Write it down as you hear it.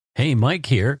Hey, Mike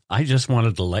here. I just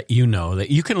wanted to let you know that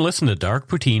you can listen to Dark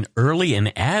Poutine early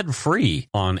and ad-free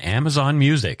on Amazon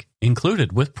Music,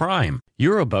 included with Prime.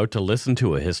 You're about to listen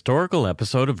to a historical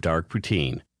episode of Dark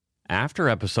Poutine. After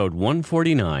episode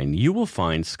 149, you will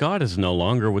find Scott is no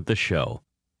longer with the show.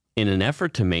 In an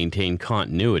effort to maintain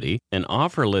continuity and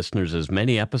offer listeners as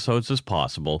many episodes as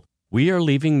possible, we are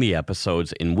leaving the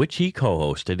episodes in which he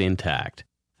co-hosted intact.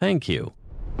 Thank you.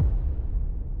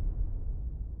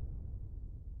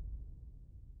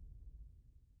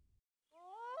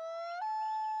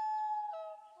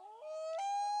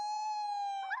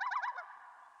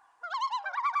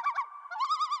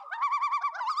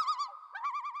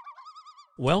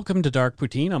 Welcome to Dark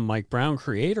Poutine. I'm Mike Brown,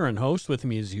 creator and host. With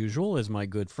me as usual is my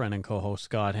good friend and co-host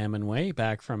Scott Hemingway,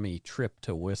 back from a trip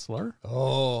to Whistler.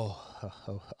 Oh,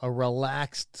 a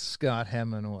relaxed Scott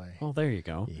Hemingway. Well, there you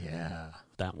go. Yeah.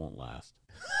 That won't last.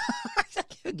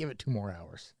 Give it 2 more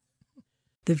hours.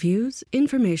 The views,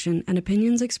 information, and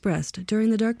opinions expressed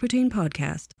during the Dark Poutine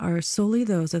podcast are solely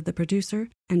those of the producer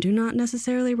and do not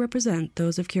necessarily represent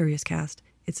those of CuriousCast,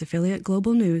 its affiliate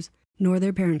Global News, nor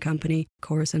their parent company,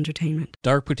 Chorus Entertainment.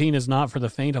 Dark Poutine is not for the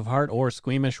faint of heart or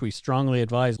squeamish. We strongly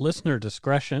advise listener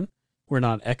discretion. We're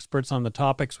not experts on the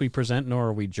topics we present, nor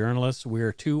are we journalists.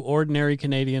 We're two ordinary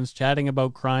Canadians chatting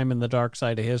about crime and the dark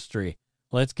side of history.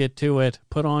 Let's get to it.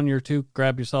 Put on your toque,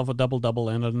 grab yourself a double-double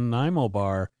and a Nanaimo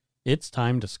bar. It's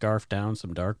time to scarf down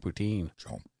some Dark Poutine.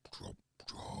 Jump, jump,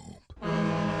 jump.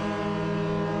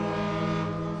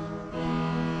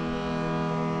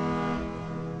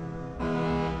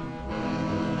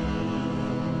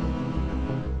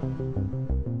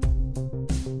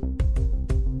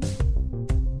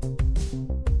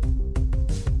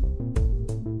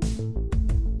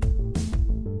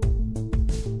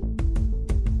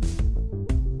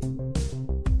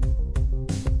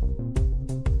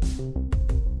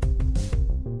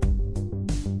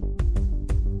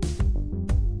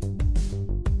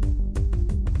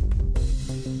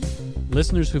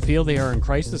 Listeners who feel they are in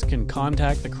crisis can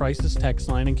contact the crisis text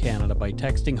line in Canada by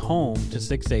texting HOME to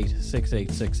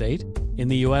 686868. In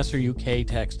the US or UK,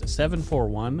 text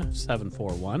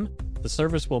 741-741. The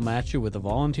service will match you with a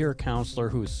volunteer counselor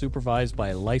who is supervised by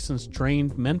a licensed,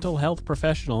 trained mental health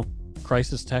professional.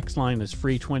 Crisis text line is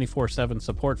free 24/7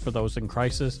 support for those in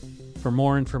crisis. For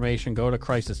more information, go to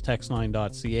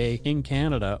crisistextline.ca in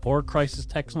Canada or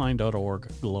crisistextline.org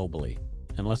globally.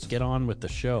 And let's get on with the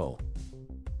show.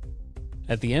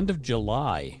 At the end of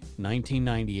July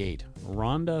 1998,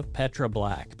 Rhonda Petra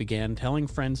Black began telling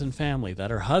friends and family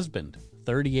that her husband,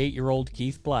 38-year-old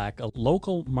Keith Black, a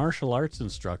local martial arts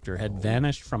instructor, had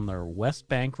vanished from their West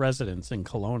Bank residence in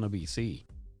Kelowna, BC.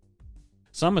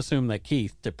 Some assume that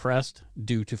Keith, depressed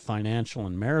due to financial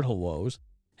and marital woes,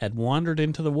 had wandered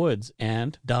into the woods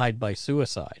and died by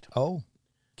suicide. Oh.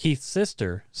 Keith's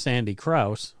sister, Sandy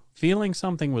Krause, feeling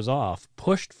something was off,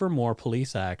 pushed for more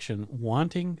police action,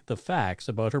 wanting the facts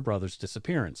about her brother's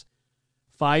disappearance.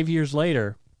 5 years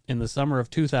later, in the summer of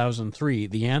 2003,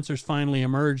 the answers finally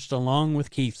emerged along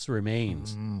with Keith's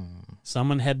remains.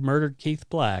 Someone had murdered Keith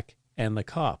Black, and the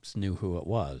cops knew who it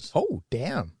was. Oh,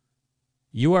 damn.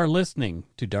 You are listening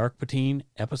to Dark Poutine,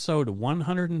 episode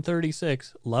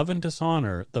 136, Love and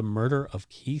Dishonour, The Murder of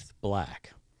Keith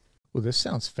Black. Well, this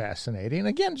sounds fascinating.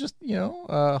 Again, just,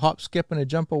 hop, skip, and a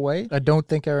jump away. I don't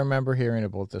think I remember hearing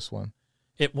about this one.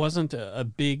 It wasn't a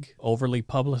big, overly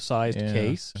publicized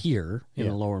case here in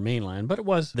the Lower Mainland, but it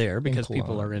was there because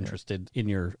people are interested in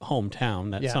your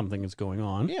hometown that something is going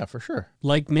on. Yeah, for sure.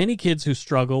 Like many kids who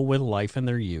struggle with life in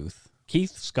their youth,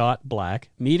 Keith Scott Black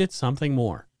needed something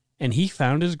more, and he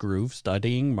found his groove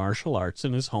studying martial arts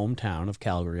in his hometown of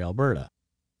Calgary, Alberta.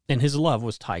 And his love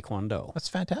was Taekwondo. That's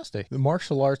fantastic. The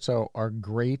martial arts are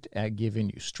great at giving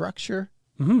you structure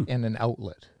and an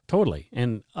outlet. Totally.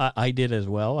 And I did as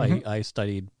well. I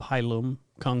studied Pai Lum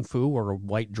Kung Fu, or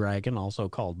White Dragon, also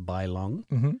called Bai Lung.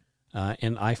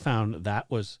 And I found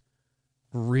that was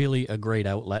really a great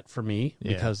outlet for me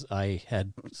because I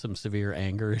had some severe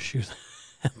anger issues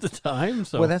at the time.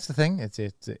 So, well, that's the thing.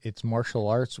 It's martial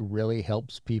arts really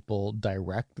helps people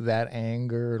direct that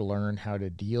anger, learn how to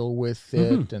deal with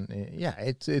it, and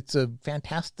it's a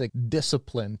fantastic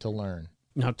discipline to learn.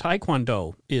 Now,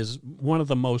 Taekwondo is one of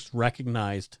the most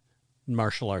recognized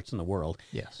martial arts in the world.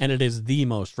 Yes, and it is the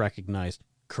most recognized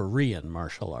Korean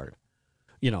martial art.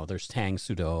 There's Tang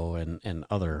Soo-do and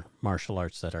other martial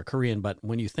arts that are Korean, but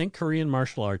when you think Korean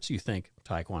martial arts, you think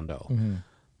Taekwondo,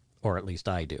 or at least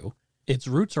I do. Its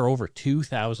roots are over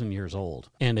 2,000 years old,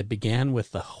 and it began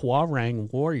with the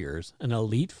Hwarang warriors, an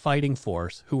elite fighting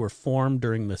force who were formed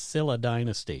during the Silla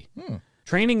dynasty.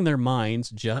 Training their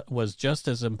minds was just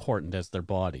as important as their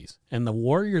bodies, and the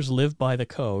warriors lived by the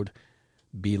code: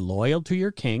 be loyal to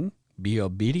your king, be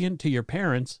obedient to your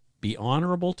parents, be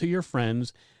honorable to your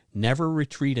friends, never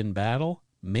retreat in battle,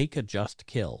 make a just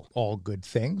kill. All good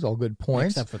things, all good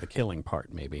points. Except for the killing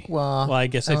part, maybe. Well, I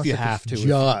guess if you have to.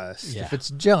 If it's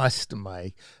just,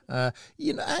 Mike. I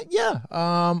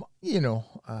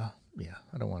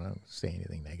don't want to say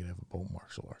anything negative about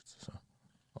martial arts, so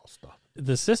I'll stop.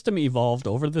 The system evolved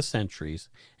over the centuries,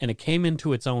 and it came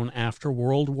into its own after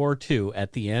World War II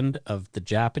at the end of the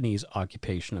Japanese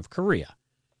occupation of Korea.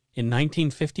 In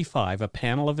 1955, a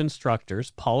panel of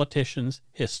instructors, politicians,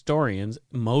 historians,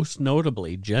 most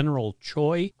notably General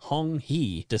Choi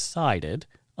Hong-hee, decided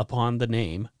upon the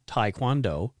name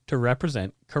Taekwondo to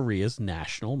represent Korea's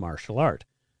national martial art.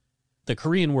 The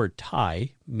Korean word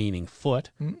Tai, meaning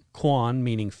foot, Kwon,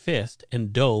 meaning fist,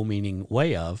 and Do, meaning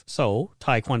way of. So,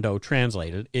 Taekwondo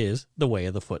translated is the way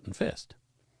of the foot and fist.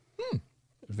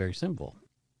 Very simple.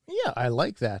 Yeah, I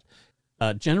like that.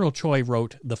 General Choi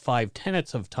wrote the 5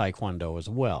 tenets of Taekwondo as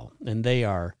well, and they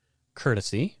are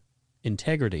courtesy,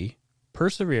 integrity,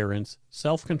 perseverance,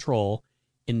 self-control,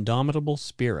 indomitable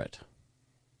spirit.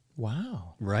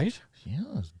 Wow. Right?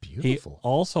 Yeah, it's beautiful. He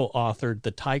also authored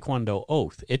the Taekwondo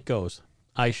Oath. It goes,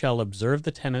 I shall observe the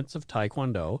tenets of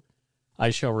Taekwondo. I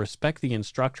shall respect the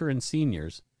instructor and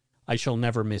seniors. I shall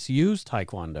never misuse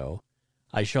Taekwondo.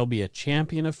 I shall be a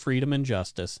champion of freedom and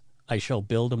justice. I shall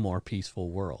build a more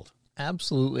peaceful world.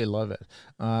 Absolutely love it.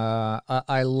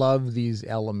 I love these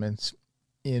elements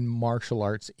in martial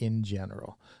arts in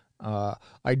general.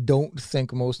 I don't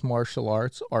think most martial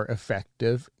arts are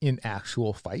effective in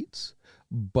actual fights,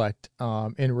 but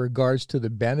in regards to the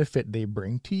benefit they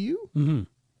bring to you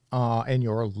in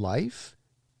your life,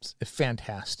 it's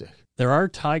fantastic. There are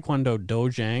Taekwondo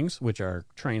dojangs, which are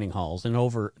training halls, in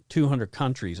over 200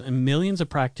 countries, and millions of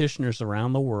practitioners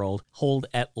around the world hold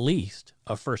at least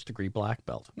a first-degree black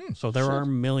belt. So there are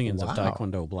millions of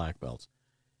Taekwondo black belts.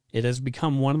 It has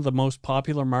become one of the most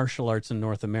popular martial arts in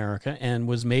North America and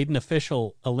was made an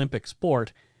official Olympic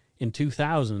sport in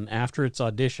 2000 after its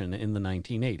audition in the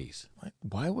 1980s.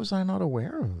 Why was I not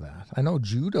aware of that? I know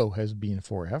judo has been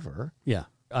forever. Yeah,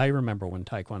 I remember when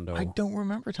Taekwondo... I don't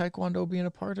remember Taekwondo being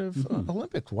a part of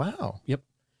Olympics. Wow. Yep.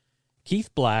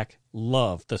 Keith Black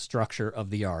loved the structure of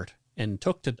the art and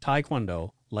took to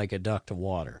Taekwondo like a duck to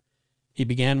water. He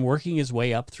began working his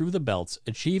way up through the belts,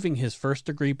 achieving his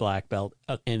first-degree black belt,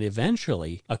 and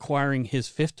eventually acquiring his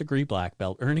fifth-degree black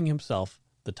belt, earning himself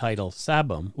the title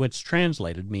Sabum, which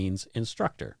translated means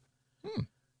instructor.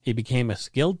 He became a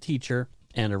skilled teacher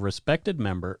and a respected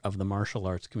member of the martial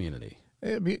arts community.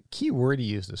 A key word he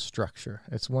used is structure.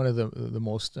 It's one of the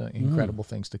most incredible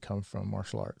things to come from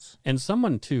martial arts. And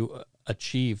someone to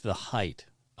achieve the height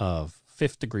of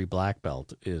fifth-degree black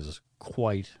belt is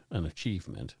quite an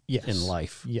achievement in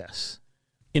life. Yes.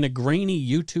 In a grainy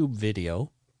YouTube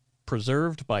video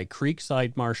preserved by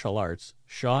Creekside Martial Arts,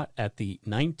 shot at the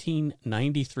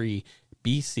 1993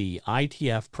 BC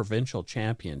ITF Provincial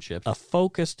Championship, a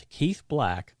focused Keith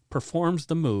Black performs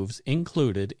the moves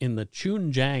included in the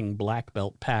Chunjang black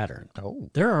belt pattern. Oh.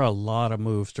 There are a lot of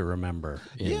moves to remember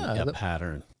in a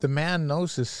pattern. The man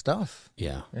knows his stuff.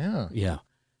 Yeah. Yeah. Yeah.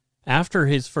 After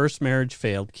his first marriage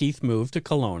failed, Keith moved to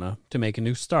Kelowna to make a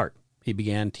new start. He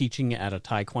began teaching at a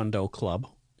Taekwondo club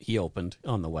he opened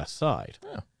on the west side.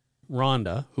 Yeah.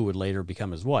 Rhonda, who would later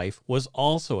become his wife, was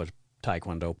also a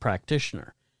Taekwondo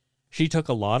practitioner. She took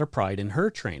a lot of pride in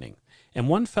her training, and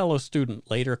one fellow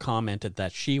student later commented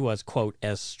that she was, quote,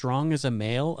 as strong as a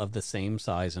male of the same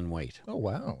size and weight. Oh,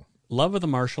 wow. Love of the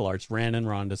martial arts ran in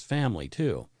Rhonda's family,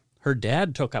 too. Her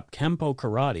dad took up Kempo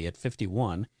karate at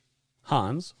 51.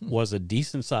 Hans was a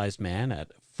decent-sized man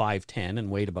at 5'10" and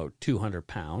weighed about 200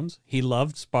 pounds. He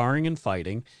loved sparring and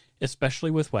fighting, especially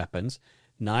with weapons.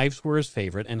 Knives were his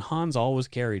favorite, and Hans always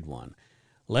carried one.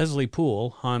 Leslie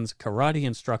Poole, Hans' karate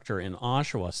instructor in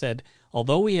Oshawa, said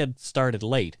although he had started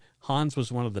late, Hans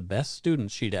was one of the best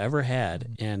students she'd ever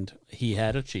had, and he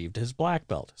had achieved his black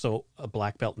belt. So a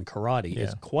black belt in karate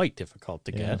is quite difficult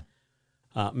to get.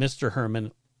 Mr.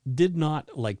 Herman did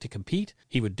not like to compete.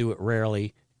 He would do it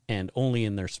rarely and only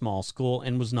in their small school,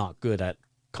 and was not good at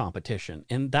competition.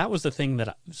 And that was the thing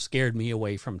that scared me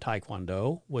away from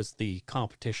Taekwondo, was the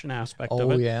competition aspect of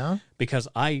it. Oh, yeah? Because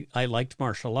I liked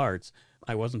martial arts.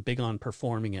 I wasn't big on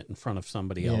performing it in front of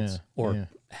somebody else or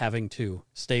having to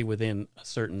stay within a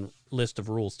certain list of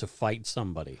rules to fight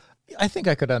somebody. I think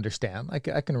I could understand. I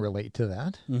can relate to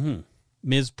that.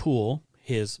 Ms. Poole,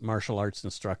 his martial arts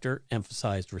instructor,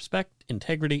 emphasized respect,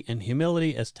 integrity, and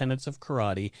humility as tenets of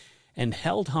karate and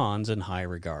held Hans in high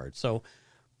regard. So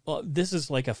Well, this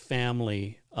is like a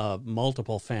family,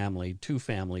 multiple family, two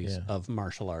families of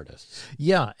martial artists.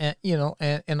 Yeah, and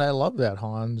and I love that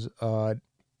Hans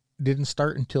didn't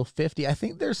start until 50. I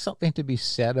think there's something to be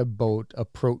said about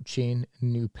approaching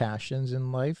new passions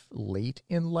in life late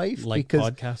in life, like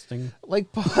podcasting,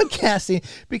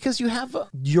 because you have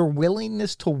your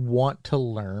willingness to want to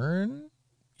learn.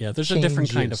 Yeah, there's a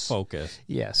different kind of focus.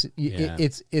 Yes,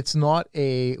 it's not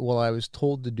a I was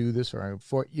told to do this or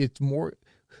it's more.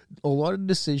 A lot of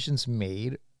decisions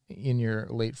made in your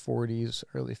late 40s,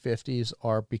 early 50s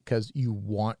are because you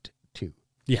want to.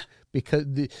 Yeah.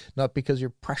 Not because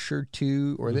you're pressured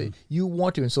to, or you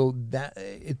want to. And so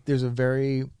there's a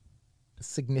very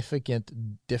significant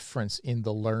difference in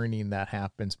the learning that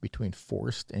happens between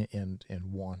forced and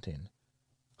wanting.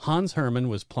 Hans Hermann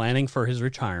was planning for his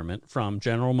retirement from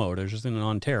General Motors in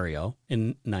Ontario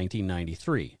in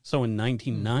 1993. So in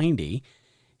 1990,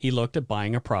 he looked at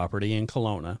buying a property in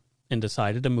Kelowna and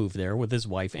decided to move there with his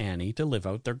wife Annie to live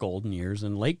out their golden years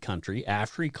in Lake Country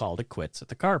after he called it quits at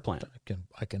the car plant.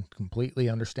 I can completely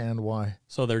understand why.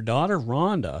 So their daughter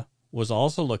Rhonda was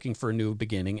also looking for a new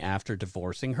beginning after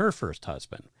divorcing her first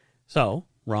husband. So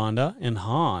Rhonda and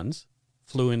Hans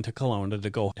flew into Kelowna to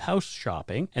go house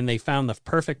shopping, and they found the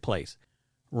perfect place.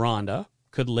 Rhonda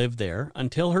could live there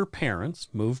until her parents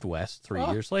moved west 3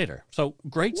 years later. So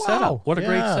great setup. What a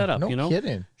great setup. No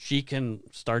kidding. She can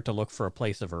start to look for a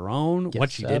place of her own.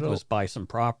 What she did was buy some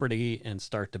property and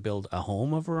start to build a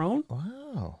home of her own.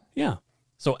 Wow. Yeah.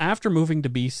 So after moving to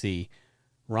BC,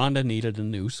 Rhonda needed a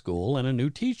new school and a new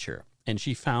teacher, and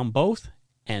she found both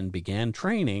and began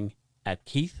training at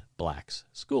Keith Black's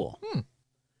school.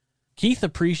 Keith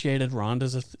appreciated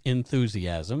Rhonda's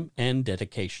enthusiasm and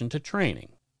dedication to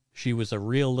training. She was a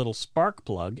real little spark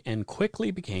plug and quickly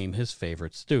became his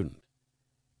favorite student.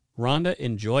 Rhonda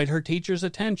enjoyed her teacher's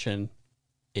attention.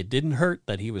 It didn't hurt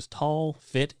that he was tall,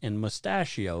 fit, and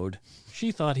mustachioed.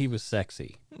 She thought he was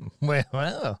sexy.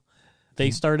 Well. They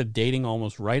started dating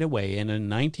almost right away, and in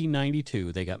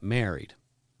 1992, they got married.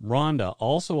 Rhonda,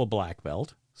 also a black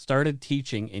belt, started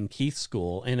teaching in Keith's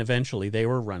school, and eventually they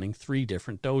were running 3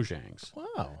 different dojangs.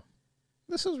 Wow.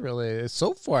 This is really,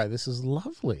 so far, this is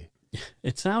lovely.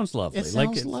 It sounds lovely. It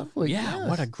sounds lovely. Yeah, yes.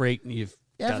 What a great...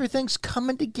 Everything's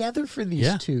coming together for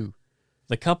these two.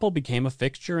 The couple became a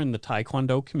fixture in the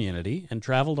Taekwondo community and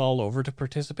traveled all over to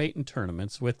participate in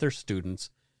tournaments with their students,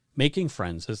 making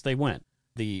friends as they went.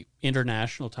 The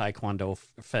International Taekwondo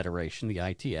Federation, the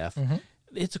ITF,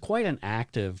 it's quite an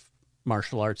active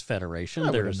martial arts federation.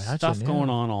 There's stuff going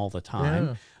on all the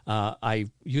time. Yeah. I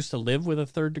used to live with a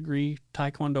 3rd degree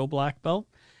Taekwondo black belt,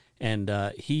 and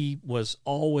he was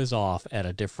always off at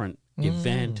a different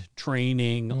event,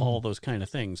 training, all those kind of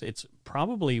things. It's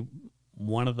probably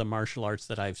one of the martial arts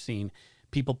that I've seen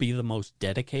people be the most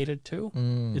dedicated to.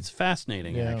 It's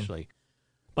fascinating, actually.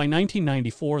 By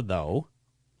 1994, though,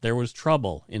 there was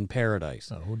trouble in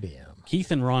paradise. Oh, damn.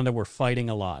 Keith and Rhonda were fighting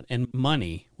a lot, and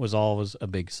money was always a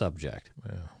big subject,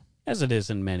 as it is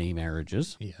in many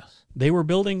marriages. Yes. They were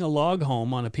building a log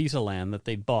home on a piece of land that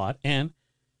they'd bought, and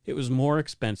it was more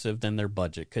expensive than their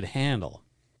budget could handle.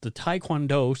 The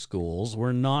Taekwondo schools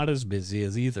were not as busy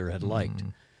as either had liked.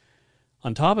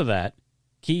 On top of that,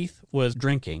 Keith was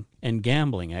drinking and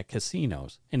gambling at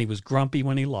casinos, and he was grumpy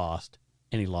when he lost,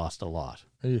 and he lost a lot.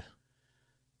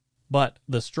 But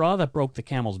the straw that broke the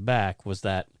camel's back was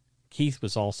that Keith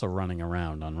was also running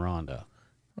around on Rhonda.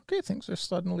 Okay, things are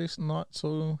suddenly not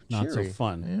so cheery. Not so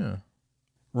fun.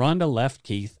 Yeah. Rhonda left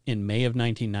Keith in May of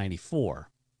 1994.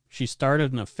 She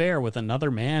started an affair with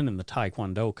another man in the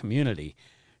Taekwondo community.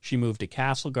 She moved to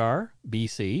Castlegar,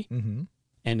 BC,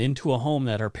 and into a home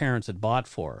that her parents had bought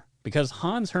for her. Because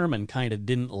Hans Hermann kind of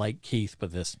didn't like Keith by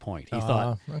this point. He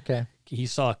thought, he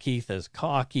saw Keith as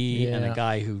cocky and a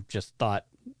guy who just thought,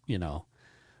 you know,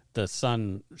 the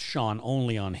sun shone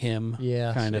only on him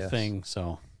kind of thing.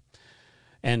 So,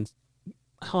 and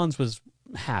Hans was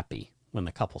happy when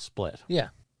the couple split. Yeah.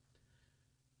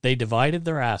 They divided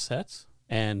their assets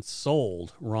and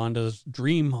sold Rhonda's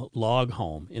dream log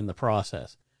home in the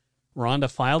process.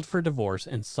 Rhonda filed for divorce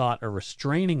and sought a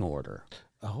restraining order.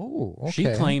 Oh, okay. She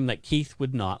claimed that Keith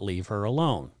would not leave her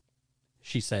alone.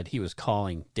 She said he was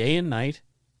calling day and night,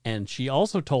 and she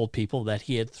also told people that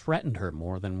he had threatened her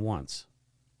more than once.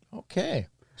 Okay,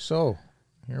 so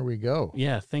here we go.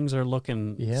 Yeah, things are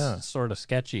looking sort of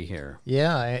sketchy here.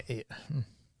 Yeah.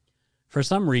 For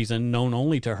some reason, known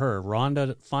only to her,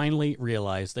 Rhonda finally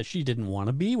realized that she didn't want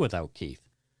to be without Keith.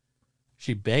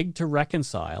 She begged to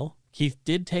reconcile. Keith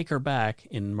did take her back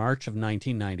in March of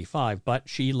 1995, but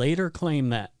she later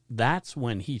claimed that that's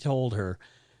when he told her,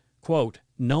 quote,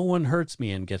 "No one hurts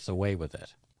me and gets away with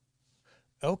it."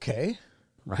 Okay.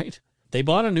 Right? They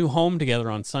bought a new home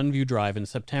together on Sunview Drive in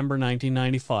September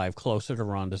 1995, closer to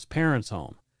Rhonda's parents'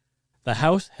 home. The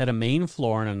house had a main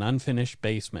floor and an unfinished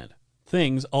basement.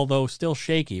 Things, although still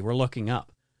shaky, were looking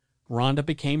up. Rhonda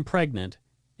became pregnant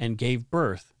and gave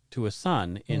birth to a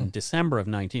son in December of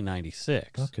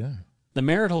 1996. Okay. The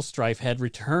marital strife had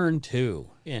returned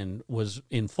too and was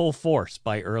in full force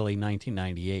by early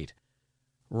 1998.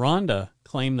 Rhonda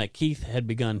claimed that Keith had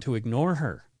begun to ignore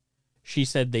her. She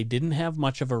said they didn't have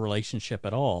much of a relationship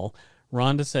at all.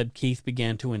 Rhonda said Keith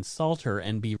began to insult her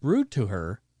and be rude to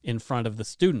her in front of the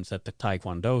students at the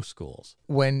Taekwondo schools.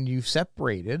 When you've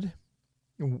separated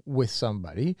with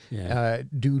somebody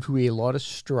due to a lot of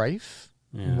strife,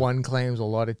 one claims a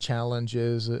lot of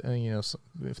challenges,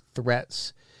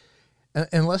 threats.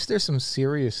 Unless there's some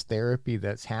serious therapy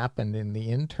that's happened in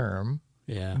the interim,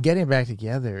 getting back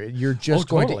together, you're just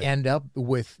going to end up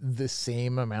with the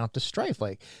same amount of strife.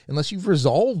 Like, unless you've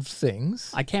resolved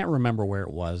things. I can't remember where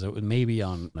it was. It was maybe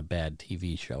on a bad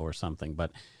TV show or something,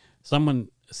 but someone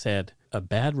said a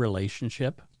bad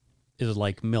relationship is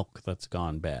like milk that's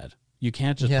gone bad. You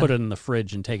can't just put it in the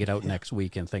fridge and take it out next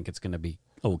week and think it's going to be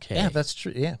okay. Yeah, that's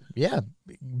true. Yeah.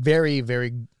 Very,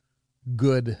 very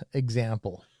good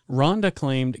example. Rhonda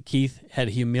claimed Keith had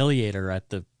humiliated her at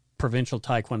the provincial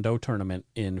Taekwondo tournament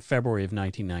in February of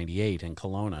 1998 in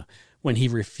Kelowna when he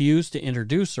refused to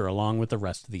introduce her along with the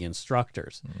rest of the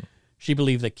instructors. She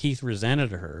believed that Keith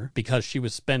resented her because she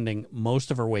was spending most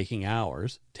of her waking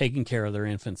hours taking care of their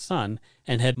infant son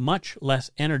and had much less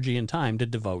energy and time to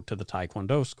devote to the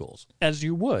Taekwondo schools, as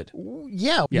you would.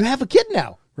 Yeah, you have a kid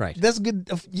now. Right. That's good.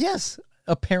 Yes,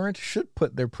 a parent should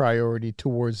put their priority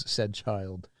towards said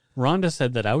child. Rhonda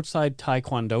said that outside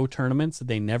Taekwondo tournaments,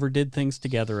 they never did things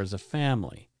together as a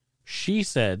family. She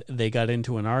said they got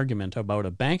into an argument about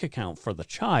a bank account for the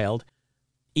child.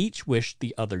 Each wished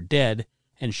the other dead,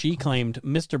 and she claimed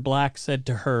Mr. Black said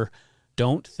to her,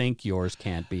 "Don't think yours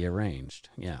can't be arranged."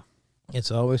 Yeah.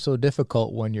 It's always so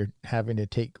difficult when you're having to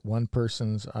take one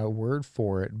person's word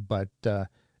for it, but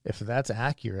if that's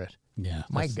accurate,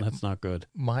 that's not good.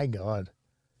 My God.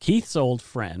 Keith's old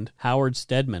friend, Howard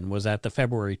Stedman, was at the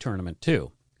February tournament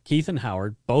too. Keith and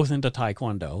Howard, both into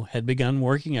Taekwondo, had begun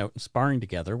working out and sparring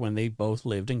together when they both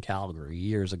lived in Calgary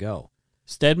years ago.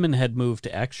 Stedman had moved to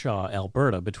Exshaw,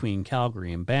 Alberta, between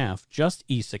Calgary and Banff, just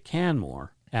east of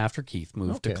Canmore, after Keith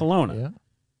moved to Kelowna. Yeah.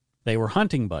 They were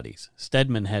hunting buddies.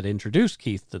 Stedman had introduced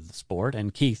Keith to the sport,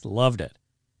 and Keith loved it.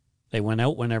 They went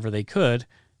out whenever they could.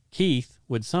 Keith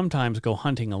would sometimes go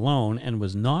hunting alone and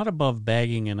was not above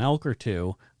bagging an elk or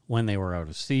two when they were out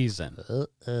of season.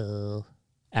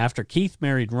 After Keith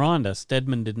married Rhonda,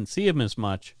 Stedman didn't see him as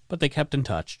much, but they kept in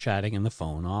touch, chatting on the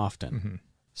phone often.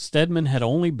 Stedman had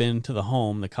only been to the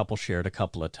home the couple shared a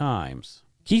couple of times.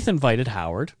 Keith invited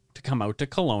Howard to come out to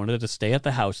Kelowna to stay at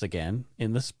the house again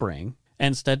in the spring,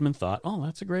 and Stedman thought,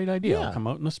 that's a great idea. I'll come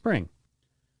out in the spring.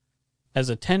 As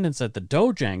attendance at the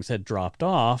dojangs had dropped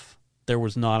off, there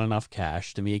was not enough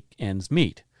cash to make ends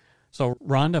meet. So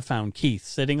Rhonda found Keith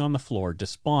sitting on the floor,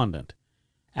 despondent,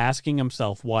 asking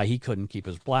himself why he couldn't keep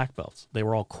his black belts. They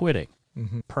were all quitting.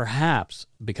 Perhaps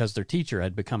because their teacher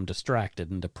had become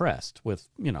distracted and depressed with,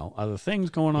 other things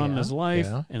going on in his life.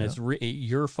 It's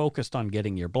you're focused on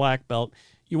getting your black belt.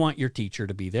 You want your teacher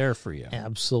to be there for you.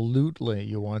 Absolutely.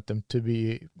 You want them to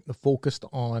be focused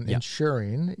on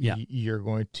ensuring you're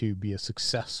going to be a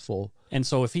successful. And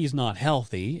so if he's not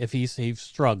healthy, if he's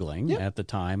struggling at the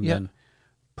time, then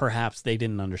perhaps they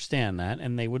didn't understand that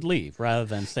and they would leave rather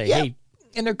than say, hey,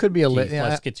 and there could be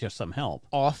let's get you some help.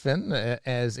 Often,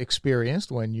 as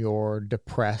experienced, when you're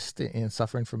depressed and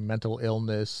suffering from mental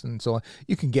illness and so on,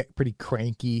 you can get pretty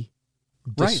cranky,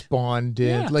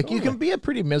 despondent. You can be a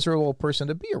pretty miserable person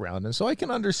to be around. And so I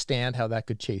can understand how that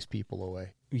could chase people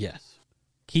away. Yes.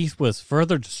 Keith was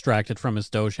further distracted from his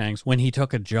dojangs when he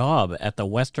took a job at the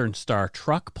Western Star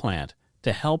truck plant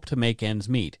to help to make ends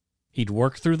meet. He'd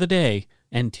work through the day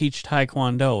and teach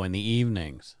Taekwondo in the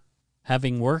evenings.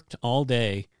 Having worked all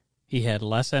day, he had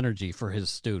less energy for his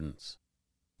students.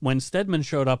 When Stedman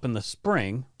showed up in the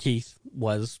spring, Keith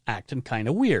was acting kind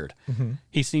of weird.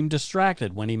 He seemed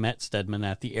distracted when he met Stedman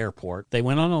at the airport. They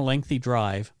went on a lengthy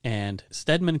drive, and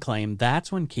Stedman claimed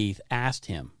that's when Keith asked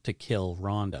him to kill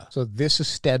Rhonda. So this is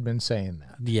Stedman saying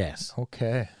that? Yes.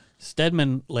 Okay.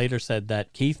 Stedman later said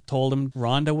that Keith told him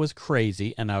Rhonda was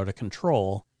crazy and out of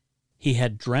control. He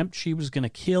had dreamt she was going to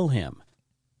kill him.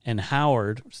 And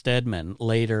Howard Stedman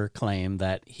later claimed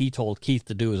that he told Keith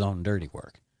to do his own dirty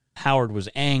work. Howard was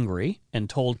angry and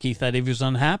told Keith that if he was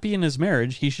unhappy in his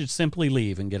marriage, he should simply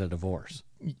leave and get a divorce.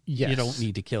 Yes. You don't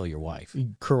need to kill your wife.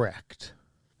 Correct.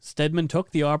 Stedman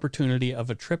took the opportunity of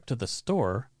a trip to the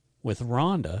store with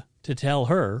Rhonda to tell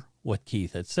her what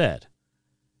Keith had said.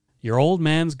 Your old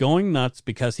man's going nuts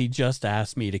because he just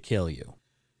asked me to kill you.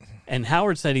 And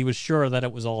Howard said he was sure that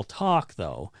it was all talk,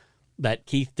 though, that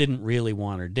Keith didn't really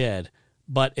want her dead.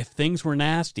 But if things were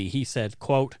nasty, he said,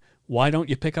 quote, why don't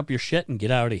you pick up your shit and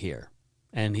get out of here?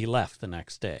 And he left the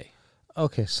next day.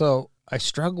 Okay, so I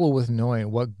struggle with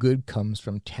knowing what good comes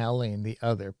from telling the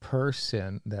other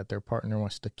person that their partner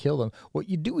wants to kill them. What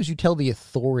you do is you tell the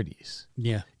authorities.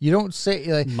 Yeah. You don't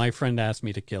say, like, my friend asked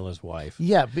me to kill his wife.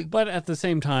 Yeah. But at the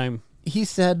same time, he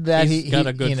said that he's got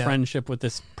a good friendship with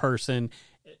this person.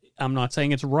 I'm not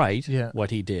saying it's right,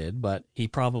 what he did, but he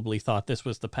probably thought this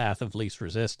was the path of least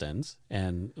resistance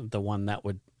and the one that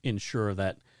would ensure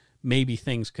that maybe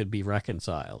things could be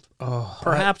reconciled. Oh,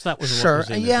 perhaps that was sure. What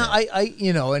was in yeah, I,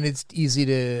 and it's easy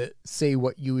to say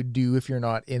what you would do if you're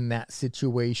not in that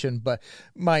situation. But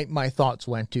my thoughts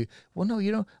went to, well,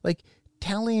 no, like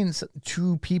telling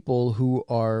two people who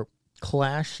are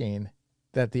clashing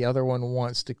that the other one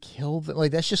wants to kill them,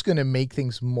 like that's just going to make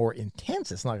things more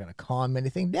intense. It's not going to calm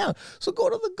anything down. So go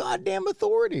to the goddamn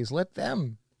authorities. Let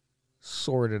them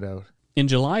sort it out. In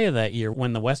July of that year,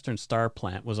 when the Western Star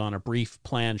plant was on a brief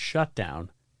planned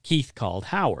shutdown, Keith called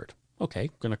Howard. Okay,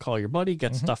 going to call your buddy,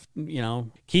 get stuff,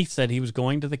 Keith said he was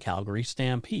going to the Calgary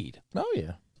Stampede. Oh,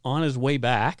 yeah. On his way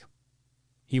back,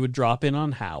 he would drop in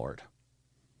on Howard.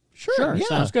 Sure, yeah.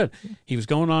 Sounds good. He was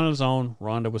going on his own.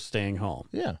 Rhonda was staying home.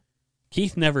 Yeah.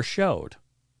 Keith never showed,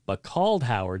 but called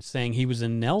Howard saying he was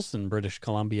in Nelson, British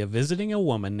Columbia, visiting a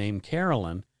woman named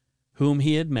Carolyn, whom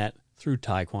he had met through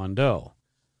Taekwondo.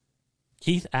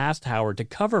 Keith asked Howard to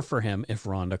cover for him if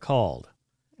Rhonda called.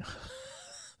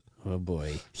 Oh,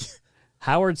 boy.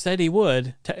 Howard said he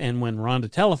would, and when Rhonda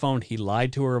telephoned, he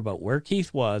lied to her about where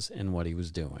Keith was and what he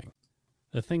was doing.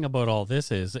 The thing about all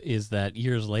this is that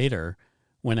years later,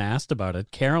 when asked about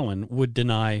it, Carolyn would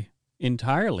deny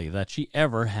entirely that she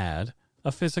ever had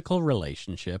a physical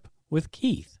relationship with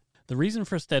Keith. The reason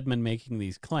for Stedman making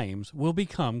these claims will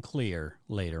become clear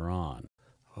later on.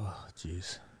 Oh,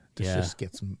 jeez. This just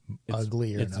gets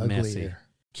uglier and uglier. Messy.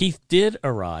 Keith did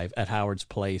arrive at Howard's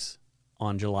place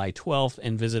on July 12th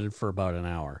and visited for about an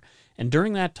hour. And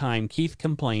during that time, Keith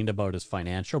complained about his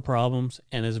financial problems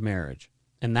and his marriage.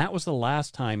 And that was the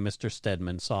last time Mr.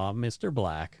 Stedman saw Mr.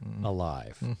 Black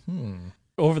alive. Mm-hmm.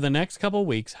 Over the next couple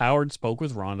weeks, Howard spoke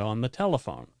with Rhonda on the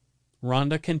telephone.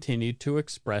 Rhonda continued to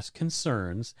express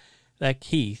concerns that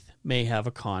Keith may have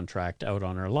a contract out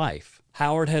on her life.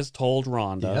 Howard has told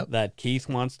Rhonda that Keith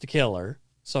wants to kill her,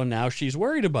 so now she's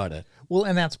worried about it. Well,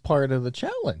 and that's part of the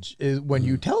challenge, is when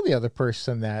you tell the other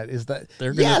person that, is that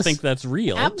they're going to think that's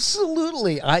real.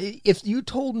 Absolutely. If you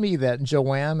told me that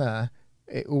Joanna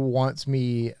wants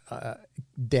me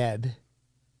dead,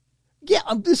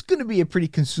 this is going to be a pretty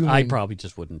consuming... I probably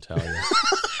just wouldn't tell you.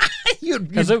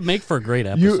 Because it would make for a great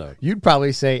episode. You'd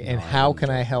probably say, and how can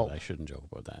I help? I shouldn't joke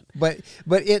about that.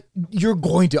 But you're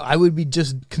going to. I would be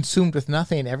just consumed with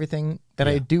nothing. Everything that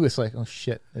I do is like, oh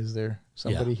shit, is there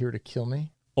somebody here to kill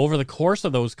me? Over the course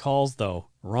of those calls, though,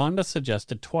 Rhonda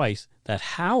suggested twice that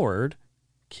Howard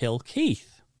kill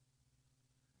Keith.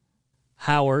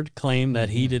 Howard claimed that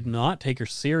he did not take her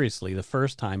seriously the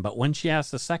first time, but when she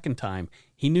asked the second time,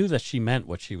 he knew that she meant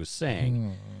what she was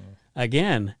saying.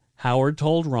 Again, Howard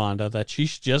told Rhonda that she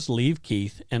should just leave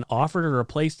Keith and offered her a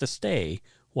place to stay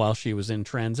while she was in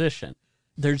transition.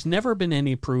 There's never been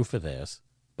any proof of this,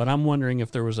 but I'm wondering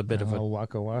if there was a bit of a...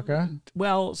 Waka waka?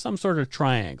 Well, some sort of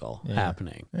triangle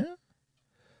happening. Yeah.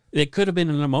 It could have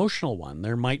been an emotional one.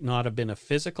 There might not have been a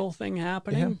physical thing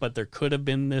happening, but there could have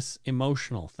been this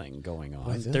emotional thing going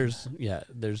on.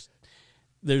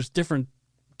 There's different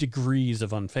degrees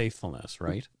of unfaithfulness,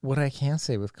 right? What I can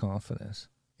say with confidence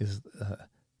is...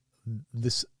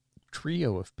 this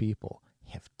trio of people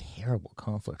have terrible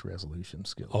conflict resolution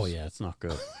skills. Oh, yeah, it's not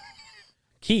good.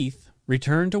 Keith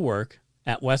returned to work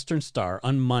at Western Star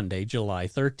on Monday, July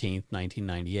 13th,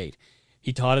 1998.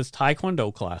 He taught his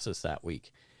Taekwondo classes that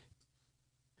week.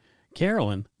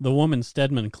 Carolyn, the woman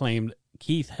Stedman claimed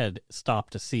Keith had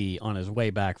stopped to see on his way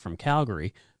back from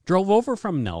Calgary, drove over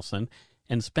from Nelson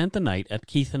and spent the night at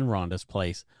Keith and Rhonda's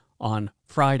place on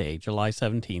Friday, July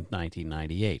 17th,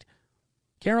 1998.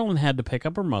 Carolyn had to pick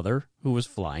up her mother, who was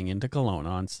flying into Kelowna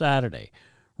on Saturday.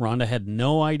 Rhonda had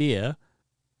no idea.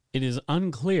 It is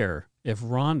unclear if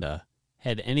Rhonda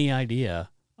had any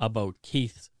idea about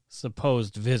Keith's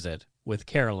supposed visit with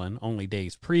Carolyn only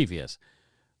days previous,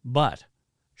 but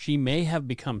she may have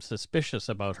become suspicious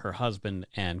about her husband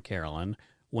and Carolyn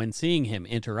when seeing him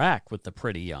interact with the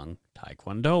pretty young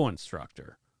Taekwondo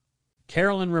instructor.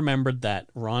 Carolyn remembered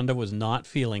that Rhonda was not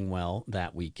feeling well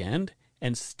that weekend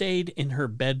and stayed in her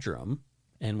bedroom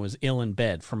and was ill in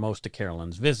bed for most of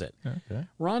Carolyn's visit. Okay.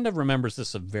 Rhonda remembers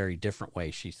this a very different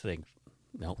way. She thinks,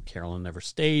 no, Carolyn never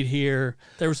stayed here.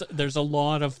 There's a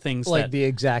lot of things like the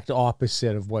exact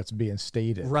opposite of what's being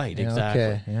stated. Right, Yeah, exactly.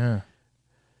 Okay. Yeah.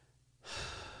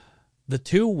 The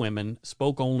two women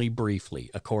spoke only briefly,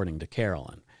 according to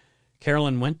Carolyn.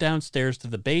 Carolyn went downstairs to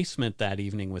the basement that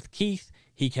evening with Keith.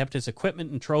 He kept his equipment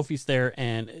and trophies there,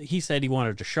 and he said he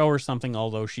wanted to show her something,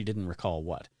 although she didn't recall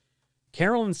what.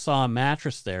 Carolyn saw a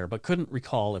mattress there, but couldn't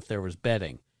recall if there was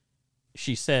bedding.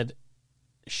 She said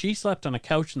she slept on a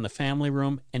couch in the family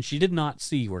room, and she did not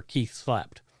see where Keith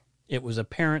slept. It was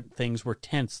apparent things were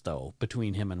tense, though,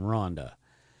 between him and Rhonda.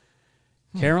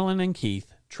 Carolyn and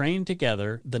Keith trained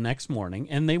together the next morning,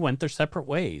 and they went their separate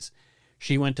ways.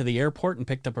 She went to the airport and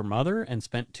picked up her mother and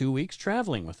spent 2 weeks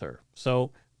traveling with her.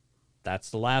 So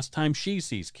that's the last time she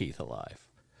sees Keith alive.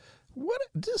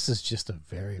 This is just a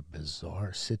very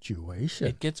bizarre situation.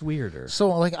 It gets weirder. So,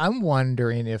 like, I'm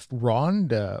wondering if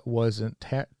Rhonda wasn't,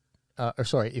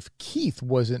 if Keith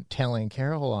wasn't telling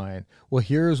Caroline, well,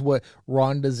 here's what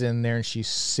Rhonda's in there and she's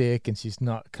sick and she's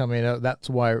not coming out. That's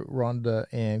why Rhonda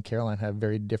and Caroline have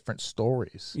very different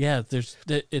stories. Yeah,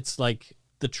 it's like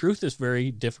the truth is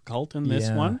very difficult in this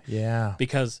one. Yeah.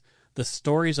 Because the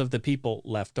stories of the people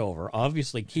left over.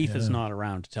 Obviously, Keith is not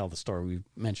around to tell the story. We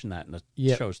mentioned that in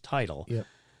the show's title.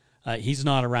 Yep. He's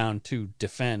not around to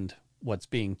defend what's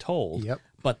being told. Yep.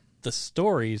 But the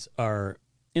stories are,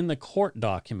 in the court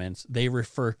documents, they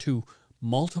refer to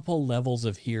multiple levels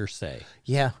of hearsay.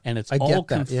 Yeah. And it's I all get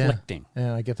that. conflicting.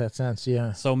 Yeah, I get that sense.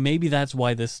 Yeah. So maybe that's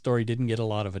why this story didn't get a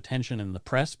lot of attention in the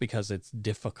press, because it's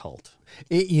difficult.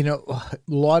 A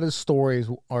lot of stories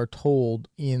are told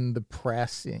in the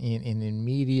press, in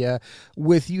media,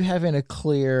 with you having a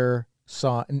clear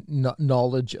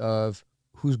knowledge of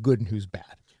who's good and who's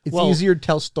bad. It's easier to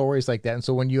tell stories like that. And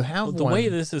so when you have the way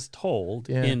this is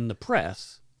told in the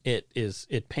press,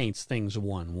 it paints things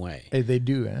one way. They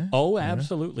do, eh? Oh,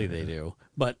 absolutely they do.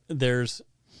 But there's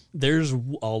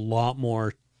a lot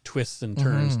more twists and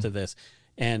turns to this.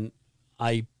 And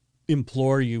I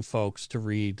implore you folks to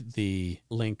read the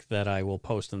link that I will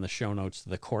post in the show notes to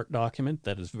the court document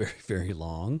that is very, very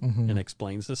long and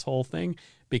explains this whole thing,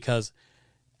 because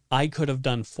I could have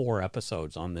done 4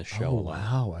 episodes on this show alone.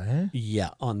 Wow, eh?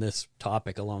 Yeah, on this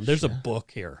topic alone. There's a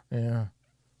book here. Yeah.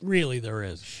 Really, there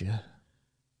is. Shit.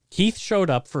 Keith showed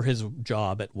up for his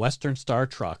job at Western Star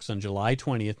Trucks on July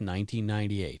 20th,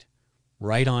 1998.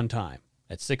 Right on time,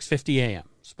 at 6:50 a.m.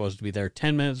 Supposed to be there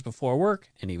 10 minutes before work,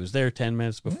 and he was there 10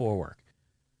 minutes before work.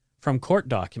 From court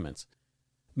documents,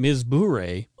 Ms.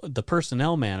 Bourret, the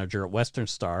personnel manager at Western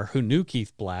Star, who knew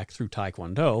Keith Black through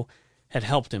Taekwondo, had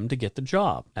helped him to get the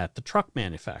job at the truck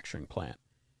manufacturing plant.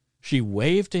 She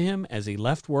waved to him as he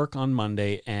left work on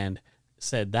Monday and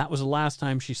said that was the last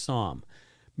time she saw him.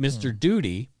 Mr.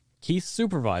 Duty, Keith's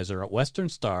supervisor at Western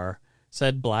Star,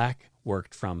 said Black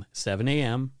worked from 7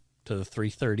 a.m. to the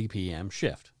 3:30 p.m.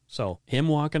 shift. So him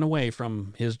walking away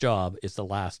from his job is the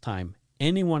last time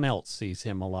anyone else sees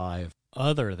him alive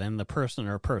other than the person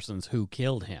or persons who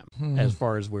killed him, as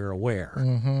far as we're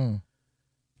aware.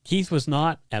 Keith was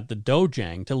not at the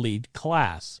dojang to lead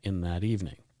class in that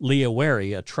evening. Leah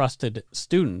Wary, a trusted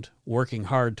student working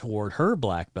hard toward her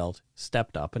black belt,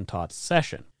 stepped up and taught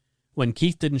session. When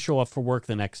Keith didn't show up for work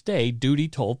the next day, Duty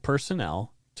told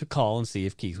personnel to call and see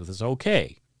if Keith was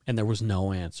okay, and there was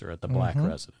no answer at the Black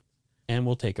residence. And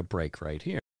we'll take a break right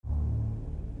here.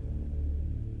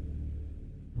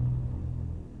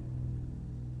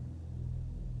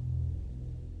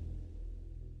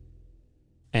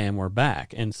 And we're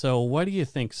back. And so what do you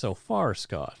think so far,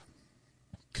 Scott?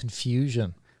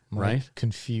 Confusion. Right?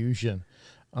 Confusion.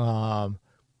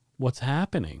 What's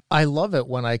happening? I love it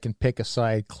when I can pick a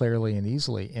side clearly and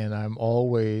easily, and I'm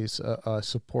always a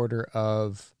supporter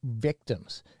of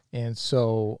victims. And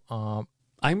so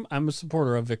I'm a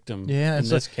supporter of victim in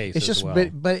this case it's as just, well.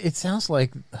 But it sounds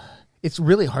like it's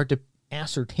really hard to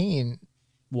ascertain,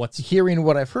 What's hearing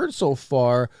what I've heard so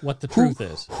far, what the truth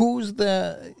is. Who's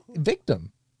the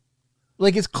victim?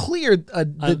 Like, it's clear.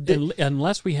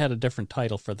 Unless we had a different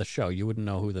title for the show, you wouldn't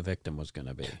know who the victim was going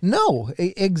to be. No,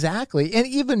 exactly. And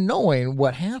even knowing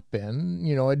what happened,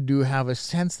 I do have a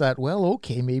sense that, well,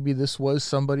 okay, maybe this was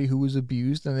somebody who was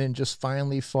abused and then just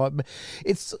finally fought.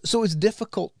 It's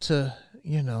difficult to,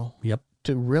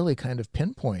 to really kind of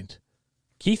pinpoint.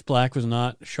 Keith Black was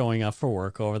not showing up for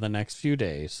work over the next few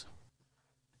days.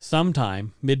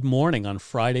 Sometime mid-morning on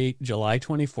Friday, July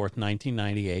 24th,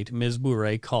 1998, Ms.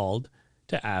 Bourret called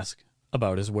to ask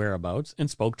about his whereabouts and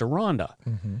spoke to Rhonda.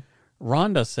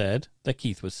 Rhonda said that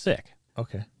Keith was sick.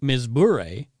 Okay. Ms.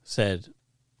 Bure said,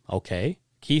 okay,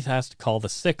 Keith has to call the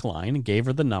sick line, and gave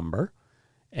her the number,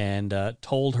 and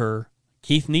told her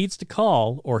Keith needs to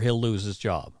call or he'll lose his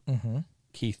job. Mm-hmm.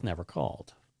 Keith never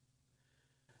called.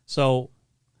 So,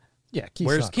 Yeah,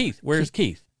 where's Keith? Where's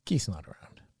Keith? Keith's not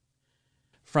around.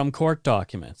 From court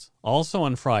documents, also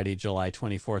on Friday, July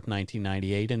 24th,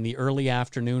 1998, in the early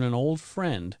afternoon, an old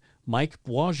friend, Mike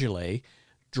Boisgelet,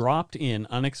 dropped in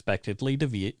unexpectedly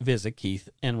to visit Keith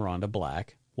and Rhonda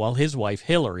Black while his wife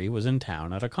Hillary was in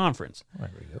town at a conference.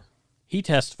 There we go. He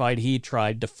testified he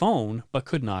tried to phone but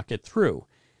could not get through.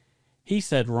 He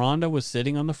said Rhonda was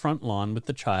sitting on the front lawn with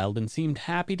the child and seemed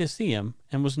happy to see him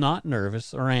and was not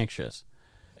nervous or anxious.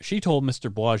 She told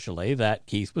Mr. Boisgelet that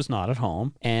Keith was not at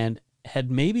home and had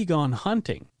maybe gone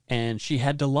hunting, and she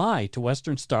had to lie to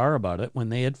Western Star about it when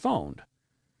they had phoned.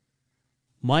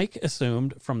 Mike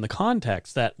assumed from the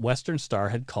context that Western Star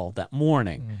had called that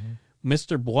morning.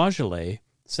 Mr. Boisgelet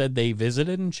said they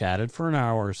visited and chatted for an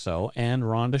hour or so, and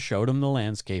Rhonda showed him the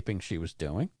landscaping she was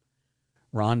doing.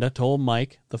 Rhonda told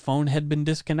Mike the phone had been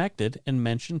disconnected and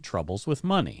mentioned troubles with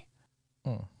money.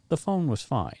 The phone was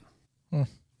fine.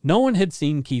 No one had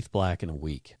seen Keith Black in a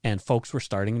week, and folks were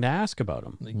starting to ask about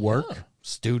him. Work,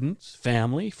 students,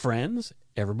 family, friends,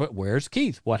 everybody. Where's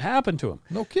Keith? What happened to him?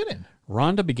 No kidding.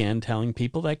 Rhonda began telling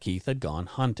people that Keith had gone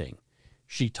hunting.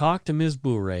 She talked to Ms.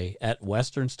 Bure at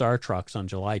Western Star Trucks on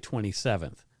July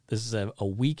 27th. This is a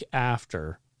week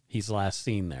after he's last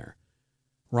seen there.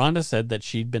 Rhonda said that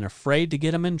she'd been afraid to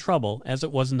get him in trouble as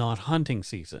it was not hunting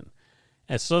season.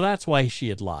 And so that's why she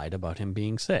had lied about him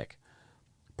being sick.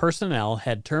 Personnel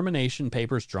had termination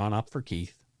papers drawn up for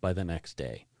Keith by the next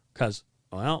day. Because,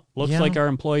 well, looks like our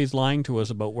employee's lying to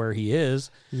us about where he is.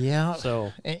 Yeah.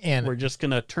 So and we're just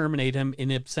going to terminate him in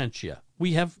absentia.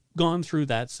 We have gone through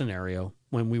that scenario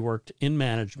when we worked in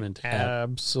management.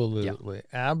 Absolutely.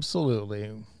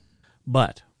 Absolutely.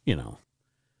 But,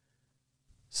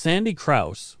 Sandy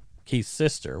Krause, Keith's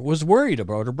sister, was worried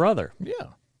about her brother. Yeah.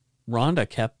 Rhonda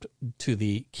kept to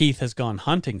the Keith has gone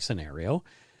hunting scenario,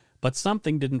 but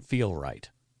something didn't feel right.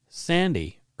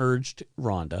 Sandy urged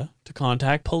Rhonda to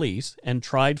contact police and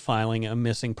tried filing a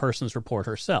missing persons report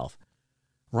herself.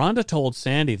 Rhonda told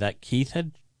Sandy that Keith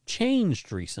had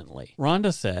changed recently.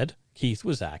 Rhonda said Keith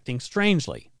was acting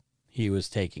strangely. He was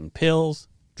taking pills,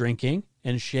 drinking,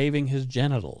 and shaving his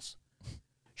genitals.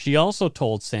 She also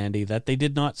told Sandy that they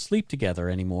did not sleep together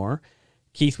anymore.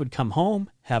 Keith would come home,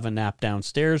 have a nap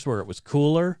downstairs where it was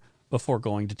cooler before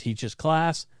going to teach his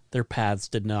class. Their paths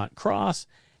did not cross,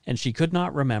 and she could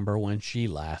not remember when she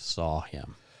last saw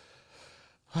him.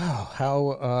 Wow,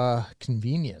 how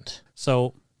convenient.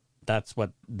 So that's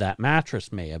what that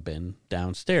mattress may have been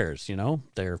downstairs,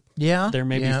 They're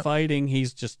maybe fighting.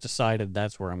 He's just decided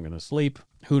that's where I'm going to sleep.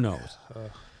 Who knows?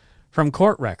 From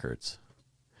court records,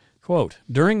 quote,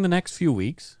 during the next few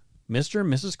weeks, Mr.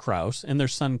 and Mrs. Krause and their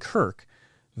son Kirk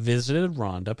visited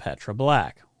Rhonda Petra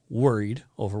Black, worried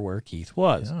over where Keith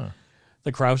was. Yeah.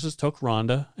 The Krauses took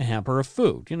Rhonda a hamper of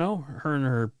food. Her and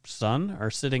her son are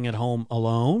sitting at home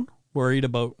alone, worried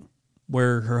about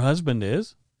where her husband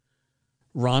is.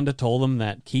 Rhonda told them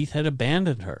that Keith had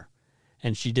abandoned her,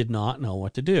 and she did not know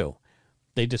what to do.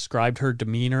 They described her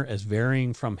demeanor as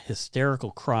varying from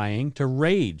hysterical crying to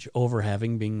rage over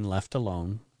having been left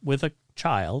alone with a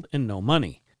child and no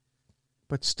money.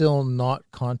 But still not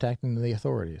contacting the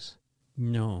authorities.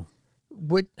 No.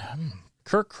 What?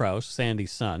 Kirk Krause,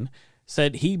 Sandy's son,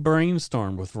 said he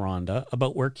brainstormed with Rhonda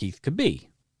about where Keith could be.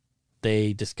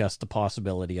 They discussed the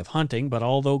possibility of hunting, but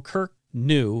although Kirk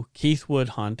knew Keith would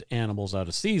hunt animals out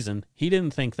of season, he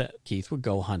didn't think that Keith would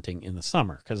go hunting in the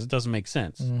summer because it doesn't make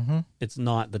sense. Mm-hmm. It's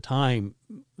not the time.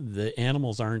 The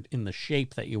animals aren't in the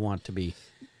shape that you want to be.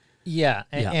 Yeah,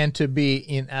 and to be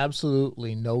in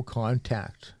absolutely no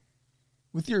contact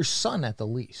with your son at the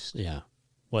least. Yeah,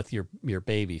 with your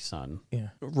baby son. Yeah.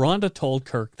 Rhonda told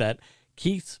Kirk that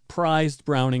Keith's prized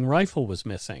Browning rifle was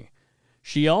missing.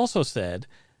 She also said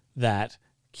that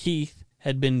Keith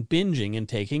had been binging and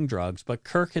taking drugs, but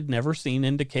Kirk had never seen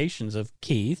indications of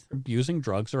Keith using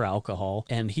drugs or alcohol,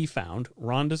 and he found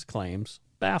Rhonda's claims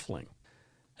baffling.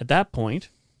 At that point,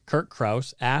 Kirk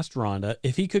Krause asked Rhonda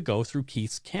if he could go through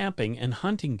Keith's camping and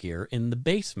hunting gear in the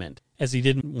basement, as he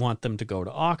didn't want them to go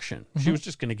to auction. Mm-hmm. She was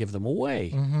just going to give them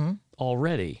away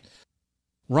already.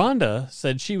 Rhonda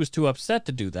said she was too upset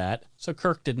to do that, so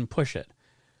Kirk didn't push it.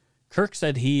 Kirk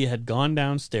said he had gone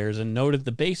downstairs and noted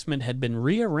the basement had been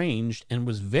rearranged and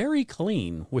was very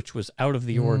clean, which was out of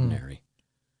the ordinary.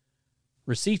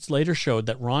 Receipts later showed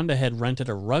that Rhonda had rented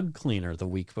a rug cleaner the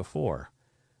week before.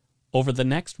 Over the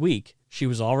next week, she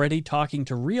was already talking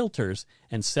to realtors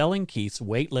and selling Keith's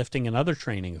weightlifting and other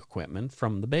training equipment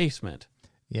from the basement.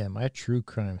 Yeah, my true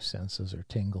crime senses are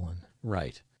tingling.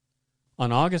 Right.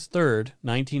 On August 3rd,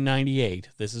 1998,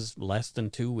 this is less than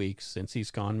 2 weeks since he's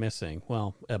gone missing,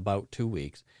 well, about 2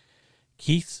 weeks,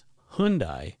 Keith's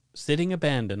Hyundai, sitting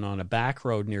abandoned on a back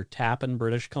road near Tappan,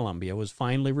 British Columbia, was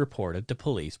finally reported to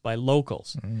police by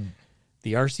locals.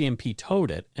 The RCMP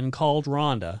towed it and called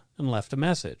Rhonda and left a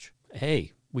message.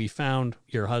 Hey, we found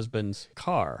your husband's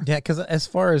car. Yeah, because as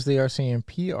far as the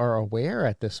RCMP are aware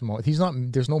at this moment,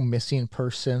 there's no missing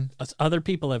person. Other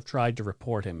people have tried to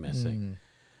report him missing.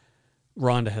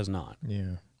 Rhonda has not.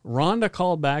 Yeah. Rhonda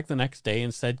called back the next day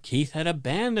and said Keith had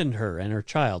abandoned her and her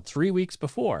child 3 weeks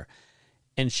before,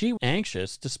 and she was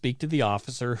anxious to speak to the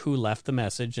officer who left the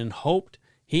message and hoped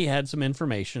he had some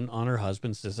information on her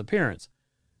husband's disappearance.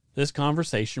 This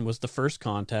conversation was the first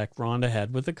contact Rhonda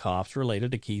had with the cops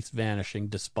related to Keith's vanishing,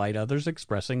 despite others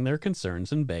expressing their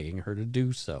concerns and begging her to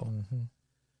do so.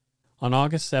 On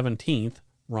August 17th,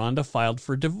 Rhonda filed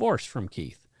for divorce from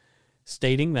Keith,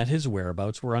 stating that his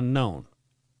whereabouts were unknown.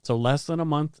 So less than a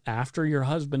month after your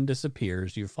husband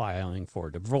disappears, you're filing for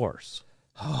divorce.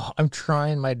 I'm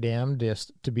trying my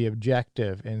damnedest to be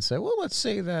objective and say, well, let's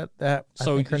say that I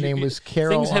think her name was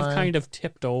Caroline. Things have kind of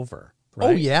tipped over. Right?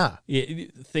 Oh, yeah.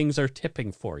 Things are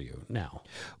tipping for you now.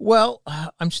 Well,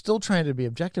 I'm still trying to be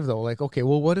objective, though. Like, okay,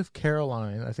 well, what if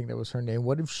Caroline, I think that was her name,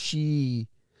 what if she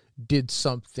did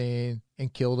something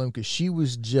and killed him because she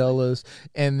was jealous?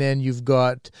 And then you've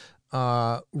got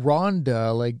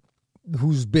Rhonda, like,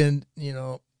 who's been,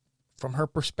 from her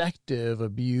perspective,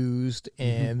 abused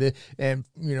and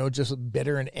just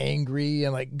bitter and angry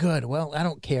and like, good, well, I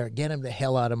don't care. Get him the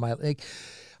hell out of my, like,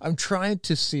 I'm trying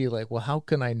to see, like, well, how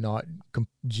can I not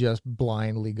just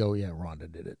blindly go, yeah,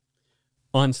 Rhonda did it?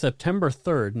 On September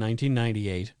 3rd,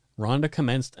 1998, Rhonda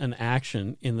commenced an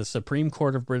action in the Supreme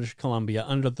Court of British Columbia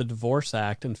under the Divorce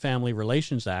Act and Family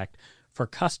Relations Act for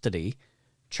custody,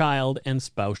 child and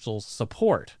spousal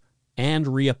support, and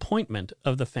reappointment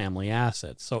of the family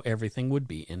assets, so everything would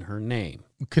be in her name.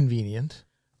 Convenient.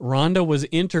 Rhonda was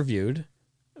interviewed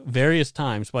various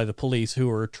times by the police, who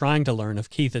were trying to learn if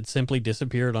Keith had simply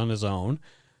disappeared on his own,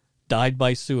 died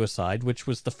by suicide, which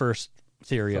was the first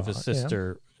theory of his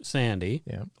sister, Sandy,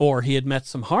 or he had met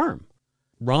some harm.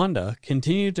 Rhonda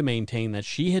continued to maintain that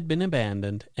she had been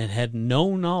abandoned and had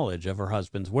no knowledge of her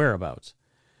husband's whereabouts.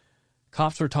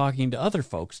 Cops were talking to other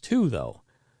folks too, though.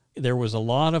 There was a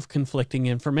lot of conflicting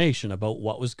information about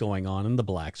what was going on in the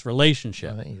Blacks'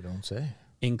 relationship. You don't say.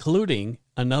 Including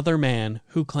another man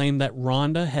who claimed that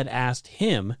Rhonda had asked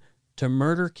him to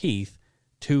murder Keith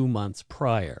 2 months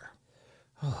prior.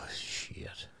 Oh,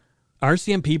 shit.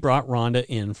 RCMP brought Rhonda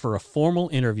in for a formal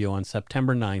interview on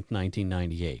September 9th,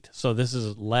 1998. So this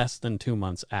is less than 2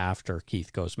 months after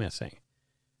Keith goes missing.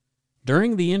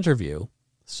 During the interview,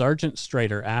 Sergeant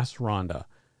Strader asked Rhonda,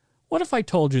 "What if I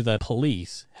told you that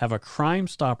police have a Crime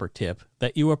Stopper tip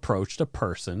that you approached a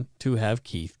person to have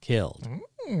Keith killed?"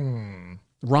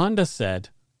 Rhonda said,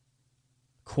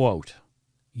 quote,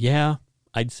 "Yeah,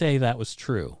 I'd say that was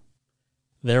true.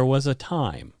 There was a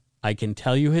time. I can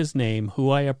tell you his name, who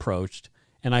I approached,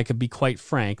 and I could be quite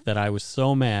frank that I was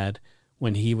so mad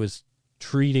when he was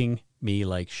treating me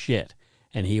like shit,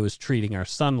 and he was treating our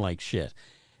son like shit.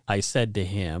 I said to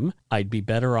him, I'd be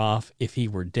better off if he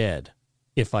were dead,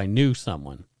 if I knew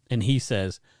someone. And he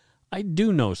says, I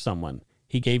do know someone.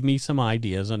 He gave me some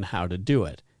ideas on how to do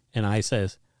it. And I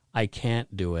says, I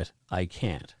can't do it. I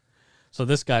can't." So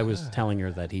this guy was telling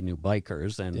her that he knew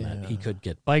bikers and that he could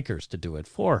get bikers to do it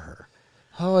for her.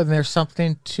 Oh, and there's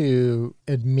something to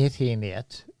admitting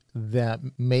it that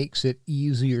makes it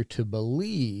easier to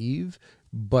believe,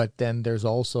 but then there's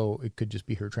also, it could just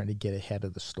be her trying to get ahead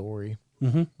of the story.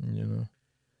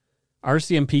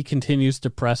 RCMP continues to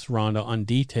press Rhonda on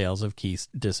details of Keith's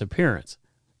disappearance,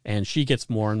 and she gets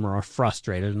more and more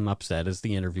frustrated and upset as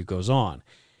the interview goes on.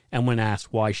 And when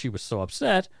asked why she was so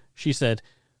upset, she said,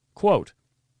 quote,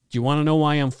 "Do you want to know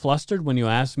why I'm flustered when you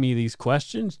ask me these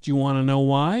questions? Do you want to know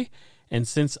why? And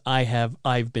since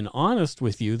I've been honest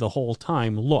with you the whole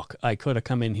time, look, I could have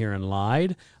come in here and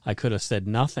lied. I could have said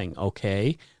nothing,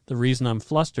 okay? The reason I'm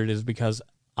flustered is because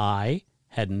I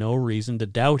had no reason to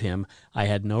doubt him. I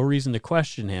had no reason to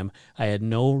question him. I had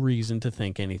no reason to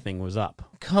think anything was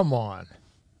up." Come on.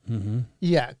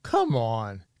 Yeah, come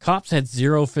on. Cops had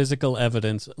zero physical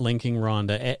evidence linking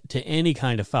Rhonda to any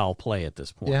kind of foul play at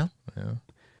this point. Yeah.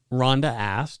 Rhonda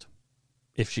asked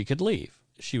if she could leave.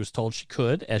 She was told she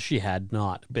could, as she had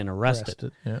not been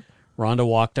arrested. Yeah. Rhonda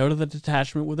walked out of the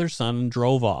detachment with her son and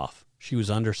drove off. She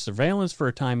was under surveillance for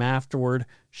a time afterward.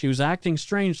 She was acting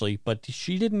strangely, but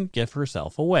she didn't give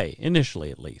herself away,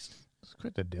 initially at least. It's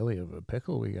quite the dilly of a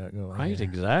pickle we got going. Right, here.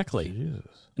 exactly.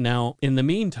 Jesus. Now, in the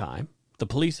meantime, the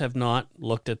police have not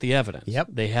looked at the evidence. Yep.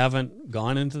 They haven't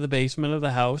gone into the basement of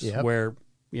the house where,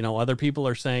 other people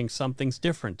are saying something's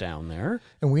different down there.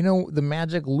 And we know the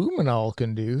magic luminol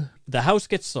can do. The house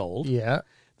gets sold. Yeah.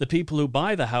 The people who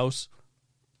buy the house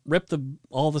rip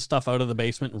all the stuff out of the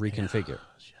basement and reconfigure.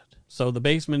 Shit. So the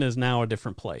basement is now a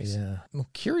different place. Yeah. I'm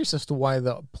curious as to why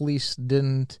the police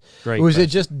didn't. Great Was question. it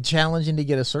just challenging to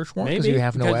get a search warrant because Maybe you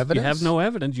have no because evidence? You have no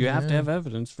evidence. You have to have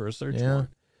evidence for a search warrant.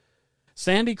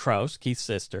 Sandy Krause, Keith's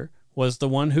sister, was the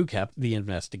one who kept the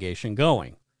investigation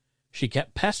going. She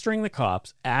kept pestering the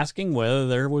cops, asking whether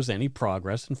there was any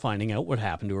progress in finding out what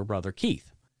happened to her brother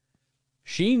Keith.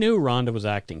 She knew Rhonda was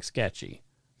acting sketchy.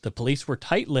 The police were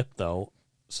tight-lipped, though,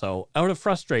 so out of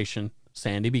frustration,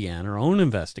 Sandy began her own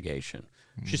investigation.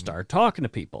 She started talking to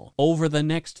people. Over the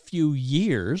next few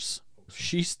years,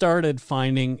 she started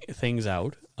finding things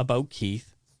out about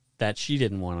Keith that she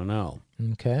didn't want to know.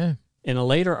 Okay. In a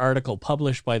later article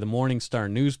published by the Morning Star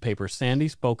newspaper, Sandy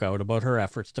spoke out about her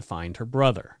efforts to find her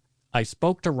brother. I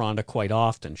spoke to Rhonda quite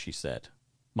often, she said.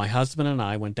 My husband and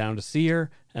I went down to see her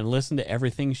and listened to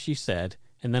everything she said,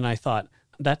 and then I thought,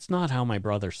 that's not how my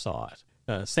brother saw it.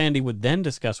 Sandy would then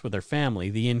discuss with her family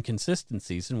the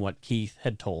inconsistencies in what Keith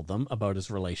had told them about his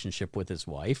relationship with his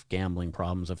wife, gambling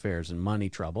problems, affairs, and money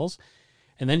troubles,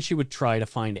 and then she would try to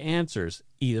find answers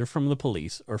either from the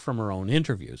police or from her own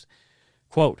interviews.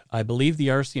 Quote, I believe the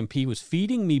RCMP was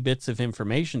feeding me bits of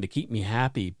information to keep me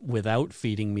happy without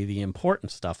feeding me the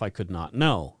important stuff I could not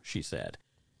know, she said.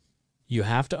 You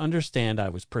have to understand I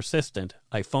was persistent.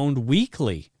 I phoned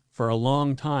weekly for a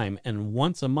long time and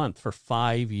once a month for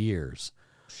 5 years.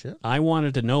 Shit. I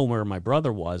wanted to know where my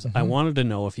brother was. I wanted to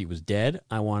know if he was dead.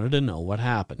 I wanted to know what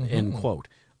happened, end quote.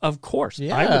 Of course,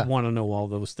 I would want to know all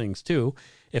those things too.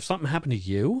 If something happened to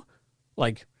you,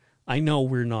 like, I know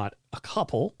we're not a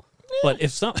couple, but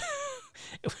if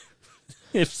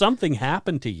something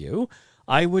happened to you,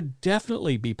 I would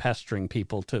definitely be pestering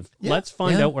people to let's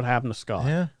find out what happened to Scott.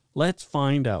 Yeah. Let's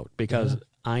find out because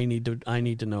I need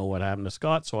to know what happened to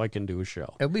Scott so I can do a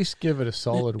show. At least give it a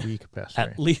solid week, pestering.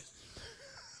 At least.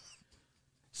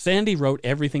 Sandy wrote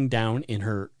everything down in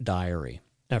her diary.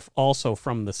 Also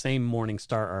from the same Morning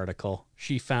Star article,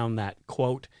 she found that,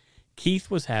 quote, Keith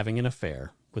was having an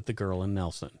affair with the girl in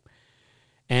Nelson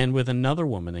and with another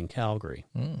woman in Calgary.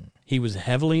 He was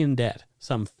heavily in debt,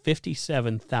 some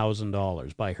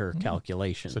 $57,000 by her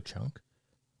calculation. It's a chunk.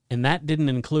 And that didn't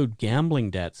include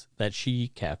gambling debts that she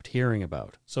kept hearing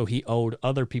about. So he owed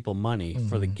other people money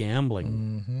for the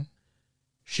gambling.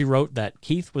 She wrote that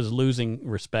Keith was losing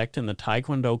respect in the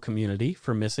Taekwondo community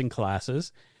for missing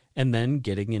classes and then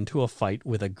getting into a fight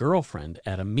with a girlfriend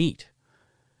at a meet.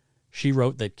 She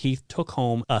wrote that Keith took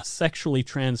home a sexually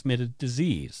transmitted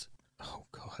disease. Oh,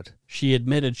 God. She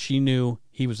admitted she knew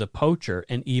he was a poacher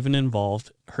and even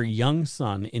involved her young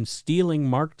son in stealing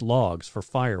marked logs for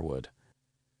firewood.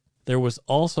 There was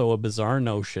also a bizarre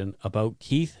notion about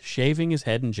Keith shaving his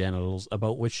head and genitals,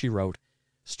 about which she wrote,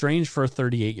 strange for a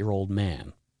 38-year-old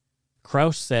man.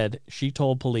 Krause said she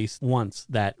told police once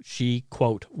that she,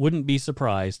 quote, wouldn't be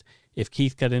surprised if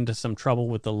Keith got into some trouble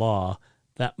with the law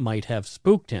that might have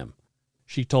spooked him.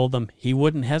 She told them he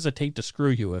wouldn't hesitate to screw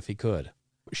you if he could.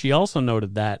 She also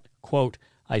noted that, quote,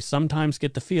 I sometimes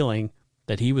get the feeling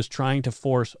that he was trying to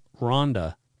force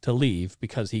Rhonda to leave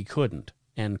because he couldn't,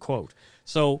 end quote.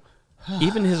 So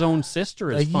even his own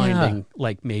sister is finding,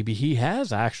 like, maybe he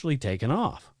has actually taken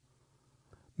off.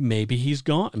 Maybe he's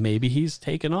gone. Maybe he's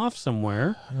taken off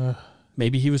somewhere.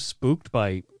 Maybe he was spooked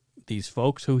by these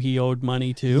folks who he owed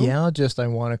money to. Yeah, just I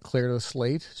want to clear the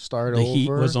slate, start over. The heat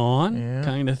was on,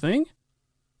 kind of thing.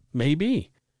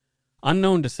 Maybe.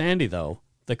 Unknown to Sandy, though,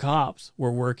 the cops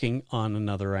were working on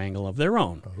another angle of their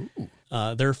own.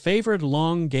 Their favorite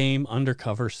long game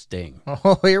undercover sting.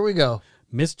 Oh, here we go.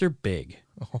 Mr. Big.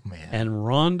 Oh, man. And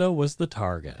Rhonda was the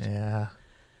target. Yeah.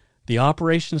 The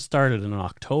operation started in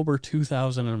October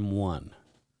 2001.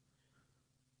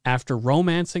 After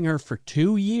romancing her for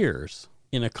 2 years,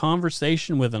 in a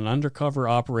conversation with an undercover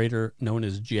operator known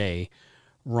as Jay,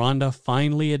 Rhonda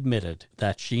finally admitted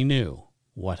that she knew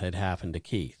what had happened to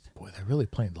Keith. Boy, they're really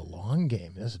playing the long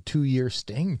game. That's a 2-year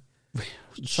sting.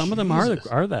 Some of them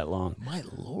are that long. My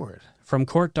Lord. From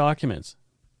court documents,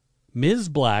 Ms.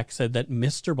 Black said that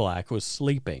Mr. Black was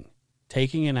sleeping,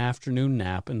 taking an afternoon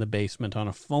nap in the basement on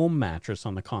a foam mattress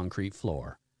on the concrete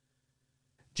floor.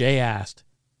 Jay asked,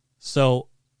 so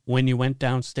when you went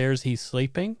downstairs, he's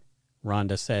sleeping?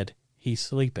 Rhonda said, he's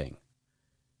sleeping.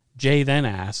 Jay then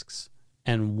asks,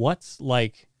 And what's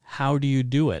like, how do you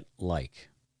do it like?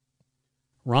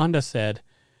 Rhonda said,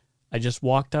 I just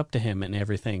walked up to him and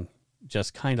everything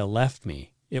just kind of left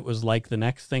me. It was like the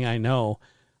next thing I know,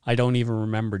 I don't even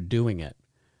remember doing it.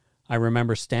 I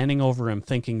remember standing over him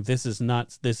thinking, this is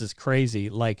nuts, this is crazy,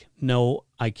 like, no,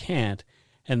 I can't.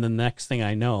 And the next thing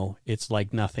I know, it's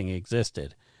like nothing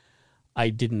existed. I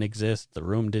didn't exist, the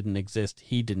room didn't exist,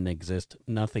 he didn't exist,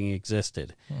 nothing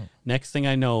existed. Next thing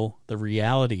I know, the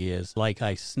reality is like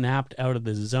I snapped out of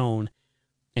the zone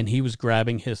and he was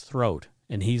grabbing his throat.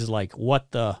 And he's like,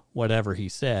 what the, whatever he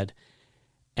said,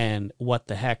 and what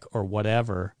the heck or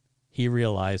whatever, he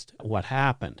realized what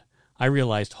happened. I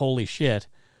realized, holy shit,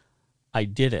 I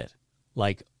did it.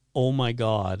 Like, oh my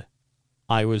God,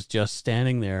 I was just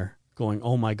standing there going,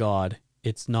 oh my God,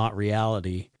 it's not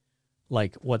reality.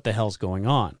 Like, what the hell's going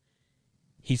on?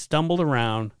 He stumbled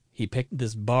around. He picked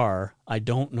this bar. I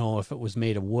don't know if it was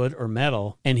made of wood or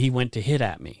metal, and he went to hit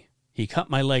at me. He cut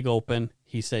my leg open.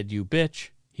 He said, you bitch.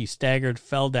 He staggered,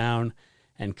 fell down,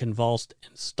 and convulsed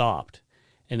and stopped.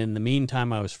 And in the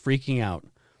meantime, I was freaking out.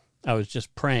 I was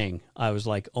just praying. I was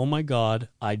like, oh my God,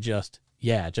 just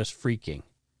freaking.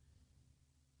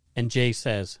 And Jay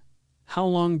says, how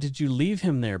long did you leave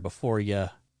him there before you?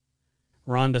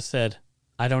 Rhonda said,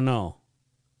 I don't know.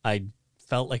 I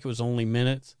felt like it was only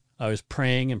minutes. I was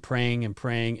praying and praying and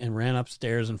praying and ran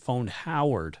upstairs and phoned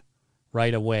Howard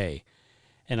right away.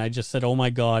 And I just said, oh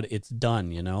my God, it's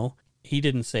done, you know? He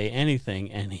didn't say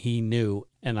anything and he knew.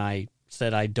 And I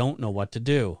said, I don't know what to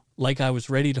do. Like I was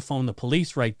ready to phone the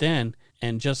police right then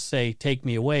and just say, take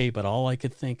me away. But all I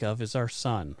could think of is our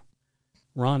son.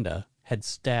 Rhonda had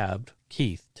stabbed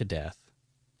Keith to death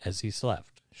as he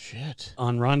slept. Shit.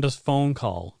 On Rhonda's phone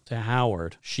call to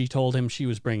Howard, she told him she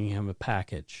was bringing him a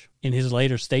package. In his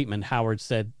later statement, Howard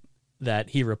said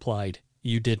that he replied,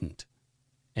 you didn't.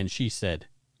 And she said,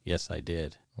 yes, I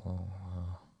did. Oh.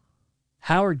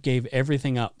 Howard gave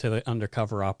everything up to the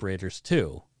undercover operators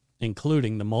too,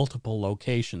 including the multiple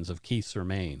locations of Keith's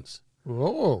remains.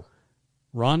 Whoa.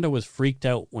 Rhonda was freaked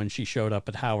out when she showed up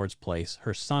at Howard's place,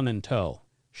 her son in tow.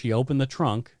 She opened the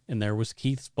trunk, and there was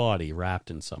Keith's body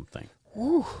wrapped in something.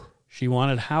 Whew. She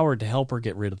wanted Howard to help her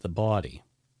get rid of the body.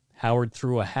 Howard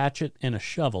threw a hatchet and a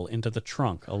shovel into the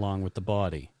trunk along with the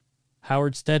body.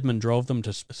 Howard Stedman drove them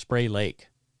to Spray Lake.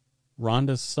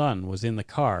 Rhonda's son was in the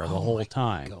car the whole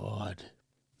time. God.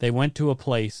 They went to a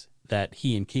place that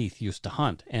he and Keith used to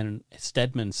hunt, and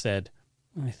Stedman said,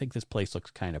 I think this place looks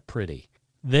kind of pretty.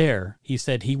 There, he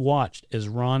said he watched as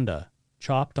Rhonda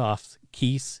chopped off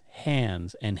Keith's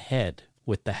hands and head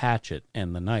with the hatchet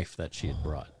and the knife that she had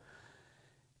brought.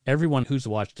 Everyone who's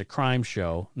watched a crime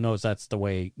show knows that's the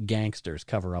way gangsters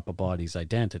cover up a body's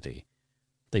identity.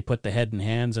 They put the head and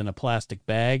hands in a plastic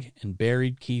bag and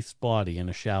buried Keith's body in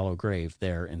a shallow grave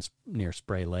there near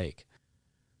Spray Lake.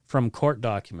 From court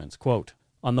documents, quote,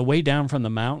 on the way down from the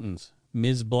mountains,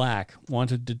 Ms. Black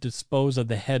wanted to dispose of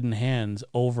the head and hands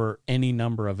over any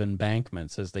number of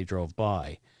embankments as they drove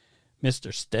by.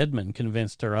 Mr. Stedman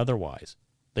convinced her otherwise.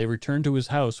 They returned to his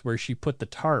house where she put the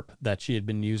tarp that she had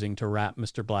been using to wrap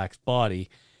Mr. Black's body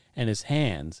and his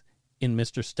hands in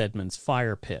Mr. Stedman's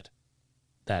fire pit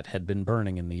that had been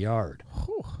burning in the yard.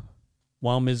 Whew.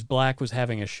 While Ms. Black was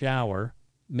having a shower,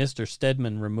 Mr.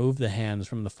 Stedman removed the hands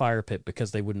from the fire pit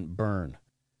because they wouldn't burn.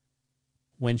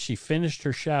 When she finished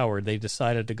her shower, they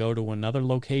decided to go to another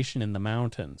location in the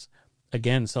mountains,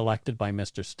 again selected by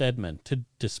Mr. Stedman, to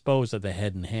dispose of the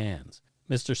head and hands.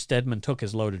 Mr. Stedman took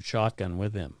his loaded shotgun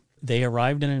with him. They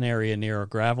arrived in an area near a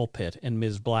gravel pit, and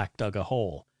Ms. Black dug a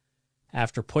hole.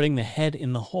 After putting the head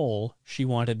in the hole, she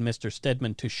wanted Mr.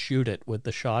 Stedman to shoot it with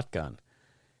the shotgun.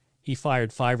 He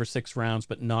fired 5 or 6 rounds,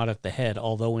 but not at the head,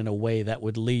 although in a way that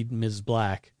would lead Ms.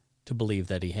 Black to believe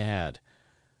that he had.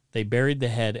 They buried the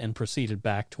head and proceeded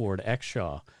back toward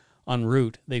Exshaw. En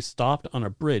route, they stopped on a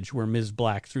bridge where Ms.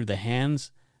 Black threw the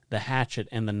hands, the hatchet,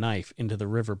 and the knife into the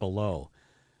river below.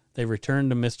 They returned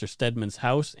to Mr. Stedman's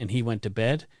house, and he went to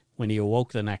bed. When he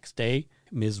awoke the next day,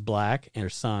 Ms. Black and her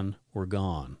son were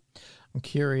gone. I'm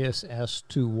curious as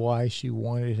to why she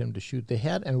wanted him to shoot the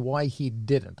head and why he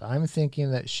didn't. I'm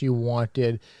thinking that she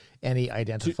wanted any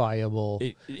identifiable...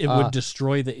 It would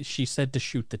destroy the... She said to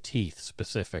shoot the teeth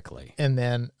specifically. And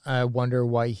then I wonder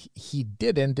why he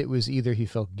didn't. It was either he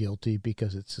felt guilty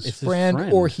because it's his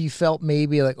friend, or he felt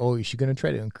maybe like, oh, is she going to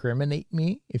try to incriminate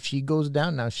me? If she goes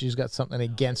down now, she's got something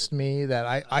against me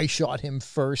that I shot him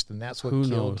first, and that's what Who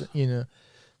killed, knows? you know.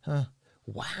 Huh.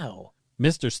 Wow.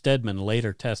 Mr. Stedman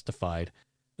later testified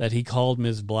that he called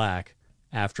Ms. Black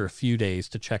after a few days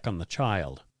to check on the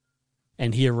child,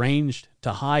 and he arranged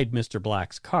to hide Mr.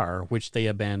 Black's car, which they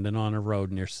abandoned on a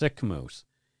road near Sycamoose.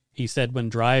 He said when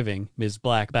driving Ms.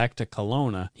 Black back to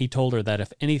Kelowna, he told her that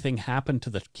if anything happened to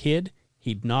the kid,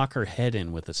 he'd knock her head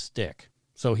in with a stick.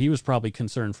 So he was probably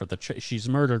concerned for she's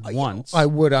murdered once. I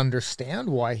would understand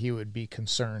why he would be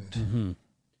concerned. Mm-hmm.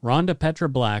 Rhonda Petra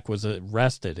Black was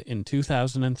arrested in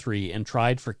 2003 and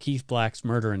tried for Keith Black's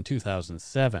murder in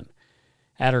 2007.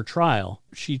 At her trial,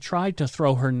 she tried to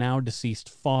throw her now deceased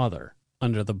father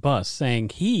under the bus, saying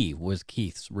he was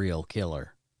Keith's real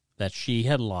killer, that she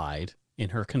had lied in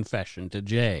her confession to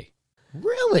Jay.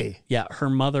 Really? Yeah, her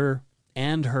mother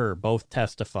and her both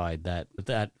testified that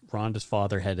Rhonda's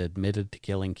father had admitted to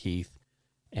killing Keith,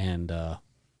 and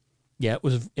yeah,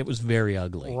 it was very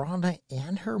ugly. Rhonda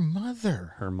and her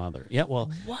mother. Her mother. Yeah,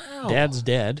 well, wow. Dad's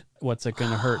dead. What's it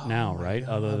going to hurt now, right?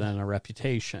 God. Other than a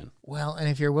reputation. Well, and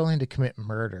if you're willing to commit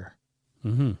murder.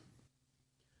 Mm-hmm.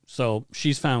 So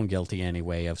she's found guilty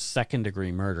anyway of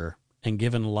second-degree murder and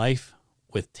given life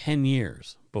with 10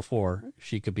 years before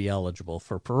she could be eligible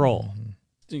for parole. Mm-hmm.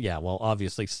 Yeah, well,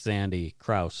 obviously Sandy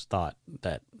Krause thought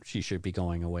that she should be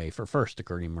going away for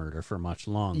first-degree murder for much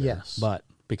longer. Yes. But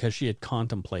because she had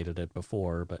contemplated it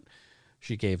before, but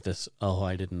she gave this,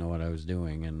 I didn't know what I was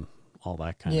doing, and all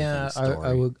that kind of thing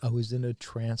story. I was in a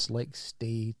trance-like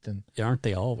state. And aren't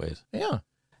they always? Yeah.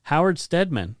 Howard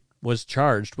Stedman was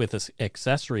charged with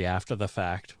accessory after the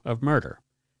fact of murder,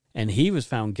 and he was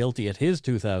found guilty at his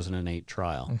 2008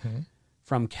 trial. Mm-hmm.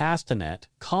 From Castanet,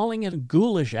 calling it a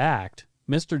ghoulish act,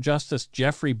 Mr. Justice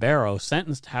Jeffrey Barrow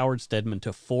sentenced Howard Stedman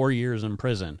to 4 years in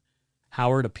prison.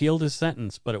 Howard appealed his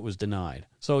sentence, but it was denied.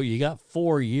 So you got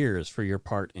 4 years for your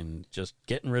part in just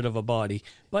getting rid of a body,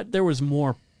 but there was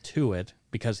more to it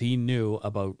because he knew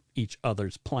about each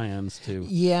other's plans to...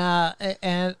 Yeah,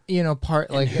 and,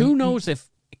 who knows if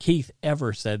Keith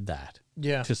ever said that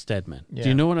to Stedman? Yeah. Do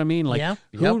you know what I mean?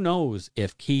 Who knows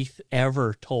if Keith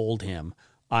ever told him,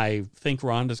 I think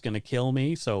Rhonda's going to kill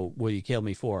me, so will you kill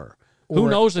me for her? Who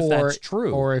knows if that's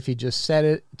true? Or if he just said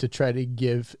it to try to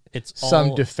give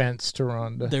some defense to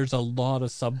Rhonda. There's a lot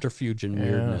of subterfuge and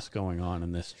weirdness going on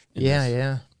in this.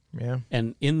 Yeah.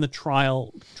 And in the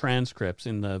trial transcripts,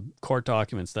 in the court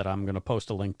documents that I'm going to post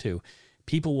a link to,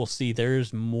 people will see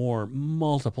there's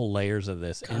multiple layers of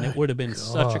this. And it would have been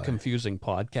such a confusing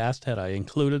podcast had I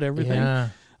included everything.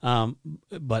 Yeah.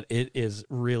 But it is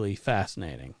really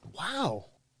fascinating. Wow.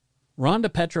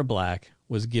 Rhonda Petra Black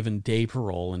was given day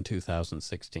parole in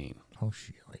 2016. Oh,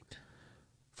 shit.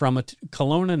 From a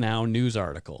Kelowna Now news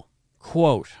article,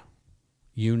 quote,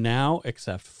 "You now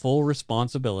accept full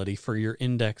responsibility for your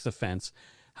index offense.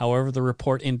 However, the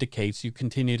report indicates you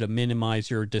continue to minimize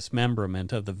your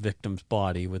dismemberment of the victim's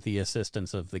body with the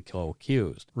assistance of the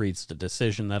co-accused," reads the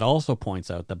decision that also points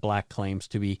out that Black claims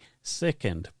to be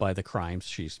sickened by the crimes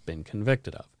she's been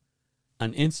convicted of.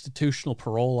 An institutional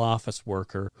parole office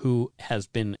worker who has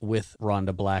been with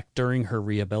Rhonda Black during her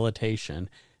rehabilitation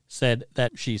said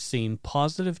that she's seen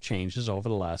positive changes over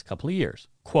the last couple of years.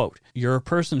 Quote, "You're a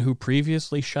person who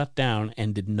previously shut down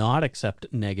and did not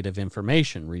accept negative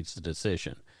information," reads the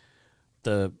decision.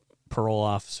 The parole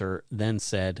officer then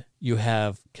said, "You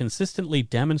have consistently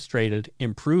demonstrated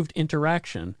improved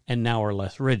interaction and now are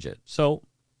less rigid." So,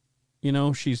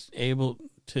 she's able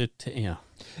to yeah.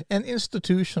 And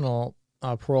institutionalized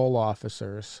parole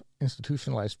officers,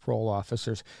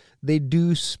 they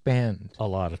do spend a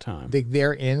lot of time.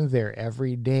 They're in there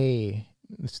every day.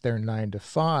 It's their 9 to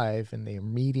 5, and they're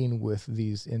meeting with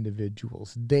these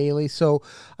individuals daily. So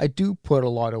I do put a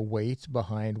lot of weight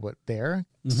behind what they're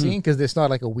seeing, because it's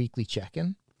not like a weekly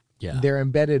check-in. Yeah. They're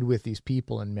embedded with these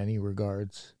people in many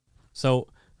regards. So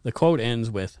the quote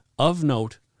ends with, "Of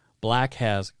note, Black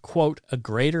has, quote, a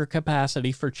greater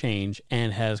capacity for change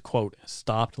and has, quote,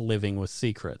 stopped living with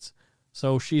secrets."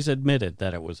 So she's admitted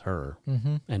that it was her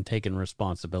and taken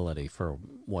responsibility for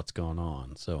what's going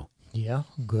on. So yeah,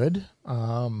 good.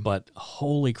 But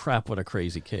holy crap, what a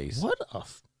crazy case.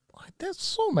 There's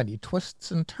so many twists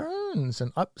and turns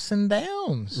and ups and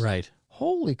downs. Right.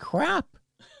 Holy crap.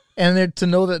 And to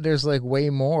know that there's way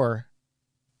more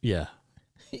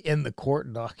in the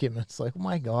court documents.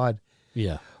 My God.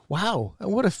 Yeah. Wow,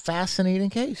 what a fascinating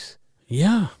case.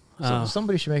 Yeah. So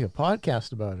somebody should make a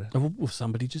podcast about it. Well,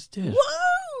 somebody just did.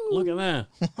 Whoa! Look at that.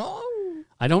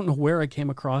 I don't know where I came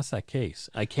across that case.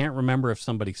 I can't remember if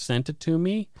somebody sent it to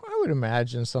me. I would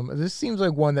imagine this seems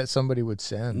like one that somebody would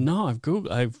send. No,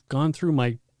 I've gone through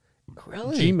my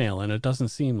Gmail, and it doesn't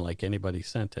seem like anybody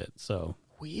sent it. So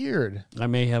weird. I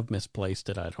may have misplaced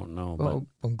it. I don't know. Well,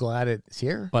 but I'm glad it's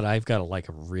here. But I've got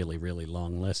a really, really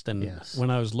long list. And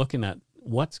when I was looking at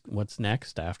what's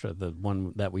next after the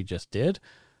one that we just did,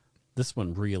 this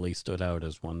one really stood out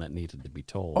as one that needed to be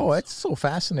told. Oh, it's so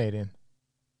fascinating.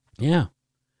 Yeah.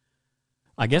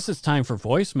 I guess it's time for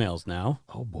voicemails now.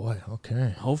 Oh boy,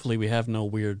 okay. Hopefully we have no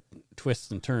weird twists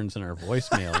and turns in our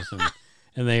voicemails,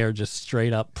 and they are just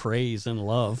straight up praise and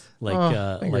love,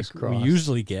 like we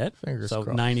usually get. Fingers so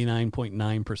crossed.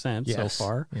 99.9% so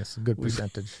far. Yes, a good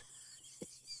percentage.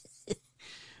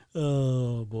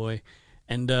 Oh boy.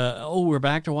 And we're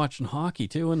back to watching hockey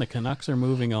too, and the Canucks are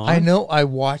moving on. I know. I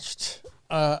watched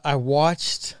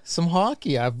some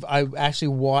hockey. I actually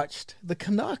watched the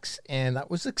Canucks, and that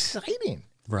was exciting.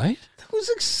 Right? That was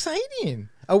exciting.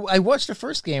 I watched the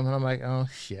first game, and I'm like, oh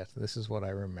shit, this is what I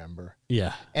remember.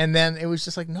 Yeah. And then it was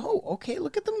just like, no, okay,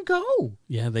 look at them go.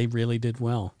 Yeah, they really did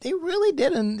well. They really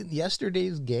did. In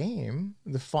yesterday's game,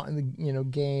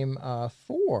 game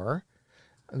 4,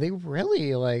 they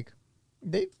really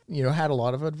they had a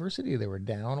lot of adversity. They were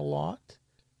down a lot,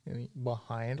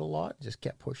 behind a lot, just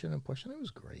kept pushing and pushing. It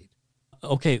was great.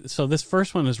 Okay, so this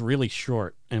first one is really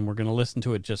short, and we're going to listen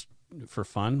to it just for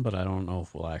fun, but I don't know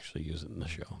if we'll actually use it in the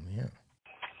show. Yeah.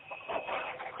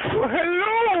 Well,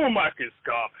 hello, Marcus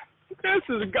Scott. This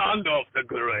is Gandalf the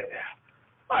Grey.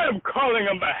 I am calling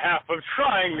on behalf of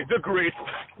Trying the Great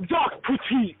Doc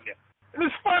Poutine. It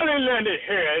has finally landed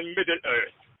here in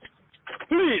Middle-earth.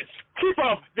 Please keep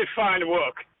up the fine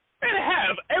work and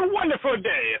have a wonderful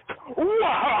day.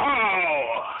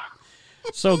 Wow!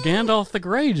 So Gandalf the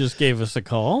Grey just gave us a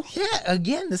call. Yeah,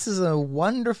 again, this is a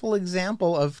wonderful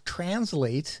example of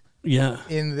translate. Yeah.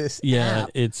 In this yeah, app.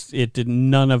 It did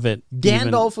none of it.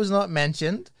 Gandalf was not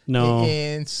mentioned. No.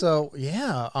 And so,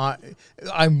 yeah,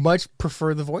 I much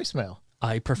prefer the voicemail.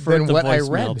 I preferred the what I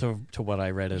voicemail read. to what I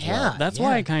read as Yeah, well. That's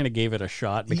why I kind of gave it a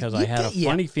shot, because I had a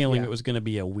funny feeling it was going to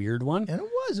be a weird one. And it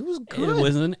was. It was good. It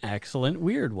was an excellent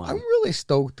weird one. I'm really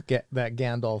stoked to get that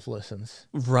Gandalf listens.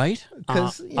 Right?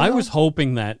 Because I was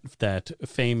hoping that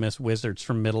famous wizards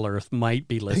from Middle-earth might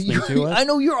be listening to us. I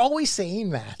know you're always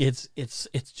saying that. It's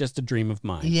just a dream of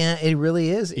mine. Yeah, it really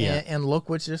is. Yeah. And look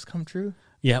what's just come true.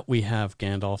 Yeah, we have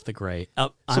Gandalf the Grey.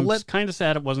 I'm kind of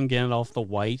sad it wasn't Gandalf the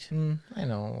White. I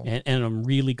know. And I'm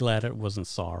really glad it wasn't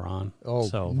Sauron. Oh,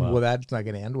 so, well, that's not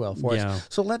going to end well for us.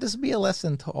 So let this be a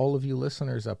lesson to all of you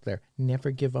listeners up there. Never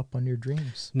give up on your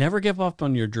dreams. Never give up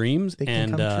on your dreams. They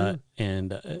can come true.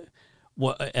 And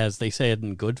as they say it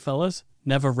in Goodfellas,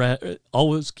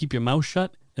 always keep your mouth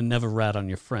shut and never rat on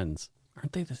your friends.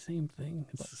 Aren't they the same thing?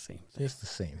 It's the same thing. It's the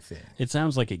same thing. It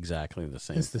sounds like exactly the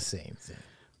same. It's the same thing.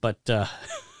 But,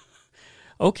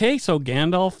 okay, so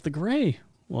Gandalf the Grey.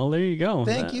 Well, there you go.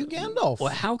 Thank you, Gandalf.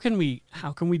 Well, how can we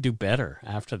do better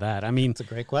after that? I mean, it's a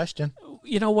great question.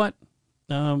 You know what?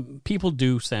 People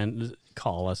do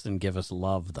call us and give us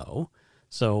love, though.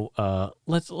 So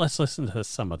let's listen to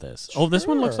some of this. Sure. Oh, this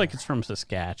one looks like it's from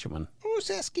Saskatchewan. Oh,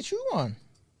 Saskatchewan.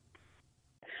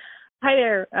 Hi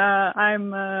there.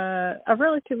 I'm a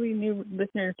relatively new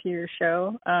listener to your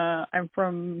show. I'm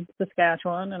from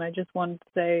Saskatchewan, and I just wanted to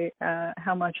say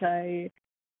how much I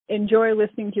enjoy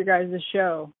listening to your guys'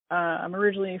 show. I'm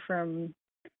originally from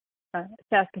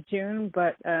Saskatoon,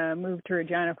 but moved to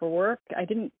Regina for work. I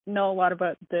didn't know a lot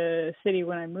about the city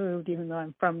when I moved, even though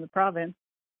I'm from the province.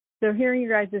 So hearing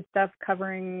your guys' stuff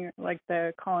covering like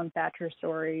the Colin Thatcher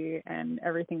story and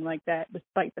everything like that,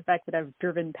 despite the fact that I've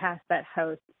driven past that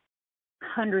house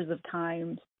hundreds of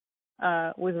times,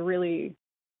 was a really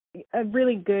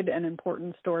good and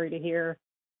important story to hear.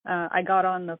 I got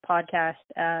on the podcast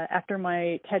after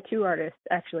my tattoo artist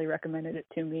actually recommended it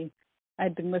to me.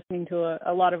 I'd been listening to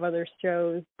a lot of other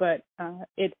shows, but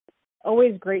it's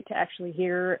always great to actually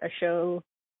hear a show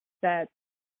that's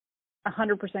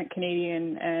 100%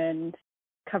 Canadian and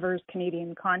covers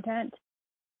Canadian content.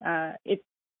 I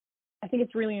think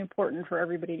it's really important for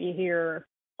everybody to hear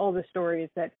all the stories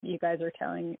that you guys are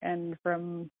telling, and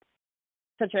from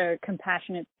such a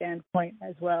compassionate standpoint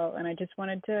as well. And I just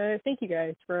wanted to thank you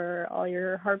guys for all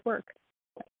your hard work.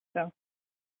 So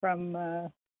from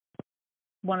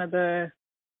one of the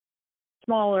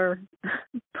smaller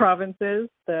provinces,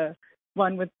 the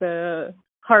one with the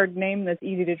hard name that's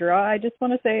easy to draw, I just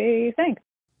want to say thanks.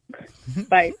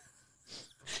 Bye.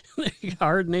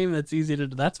 Hard name that's easy to.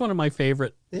 That's one of my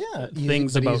favorite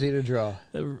things about easy to draw.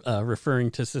 Referring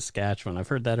to Saskatchewan. I've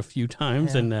heard that a few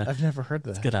times, and I've never heard that.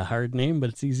 It's got a hard name, but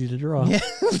it's easy to draw. Yeah,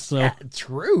 so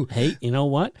true. Hey, you know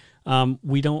what?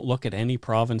 We don't look at any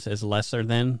province as lesser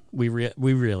than. We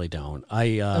really don't.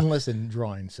 Unless in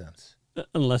drawing sense.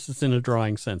 Unless it's in a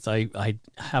drawing sense. I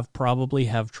probably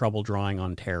have trouble drawing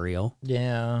Ontario.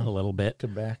 Yeah, a little bit.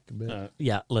 Quebec, a bit.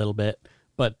 Yeah, a little bit.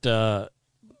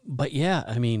 But yeah,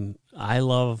 I mean, I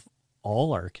love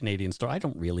all our Canadian stories. I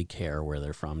don't really care where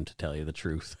they're from, to tell you the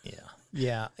truth.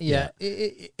 Yeah.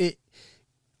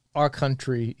 Our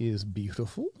country is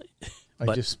beautiful.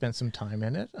 I just spent some time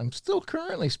in it. I'm still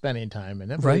currently spending time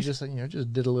in it. But Right. I just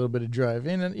just did a little bit of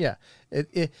driving,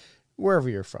 and wherever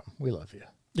you're from, we love you.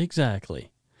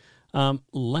 Exactly.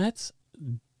 Let's.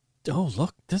 Oh,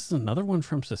 look! This is another one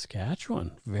from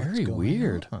Saskatchewan. Very going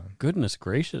weird. on? Goodness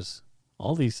gracious!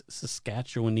 All these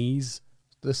Saskatchewanese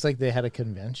Just like they had a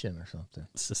convention or something.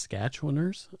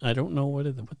 Saskatchewaners. I don't know what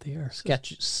they are.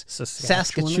 Saskatchewans.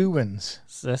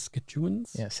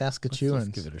 Saskatchewans. Yeah, Let's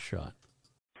Saskatchewans. give it a shot.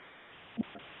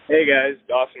 Hey guys,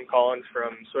 Dawson calling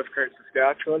from Swift Current,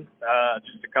 Saskatchewan.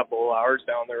 Just a couple hours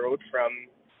down the road from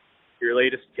your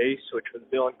latest case, which was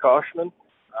Dylan Koshman.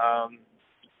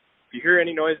 If you hear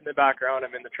any noise in the background,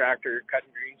 I'm in the tractor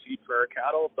cutting green seed for our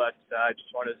cattle, but I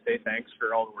just wanted to say thanks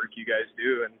for all the work you guys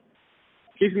do and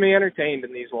keeping me entertained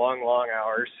in these long, long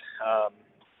hours.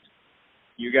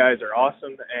 You guys are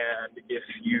awesome, and if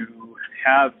you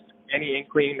have any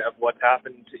inkling of what's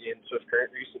happened in Swift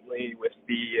Current recently with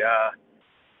the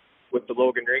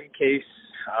Logan Ring case,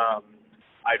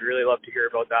 I'd really love to hear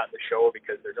about that in the show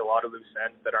because there's a lot of loose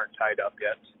ends that aren't tied up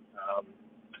yet.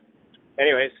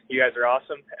 Anyways, you guys are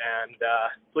awesome, and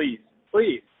please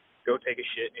go take a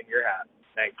shit in your hat.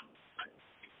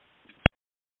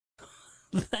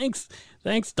 Thanks.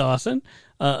 Thanks, Dawson.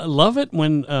 Love it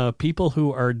when people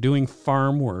who are doing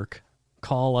farm work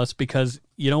call us because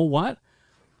you know what?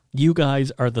 You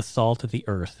guys are the salt of the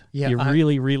earth. Yeah, you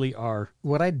really, really are.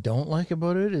 What I don't like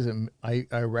about it is I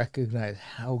recognize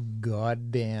how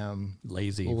goddamn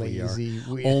Lazy we are.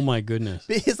 Oh my goodness.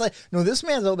 It's like, no, this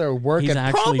man's out there working He's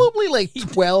actually- probably like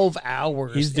 12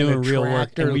 hours. He's in a doing real work,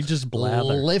 tractor, and we just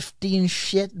blather. lifting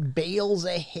shit, bales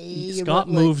of hay. Scott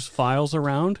like- moves files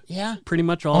around Yeah. pretty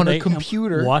much all On a day.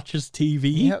 computer. Watches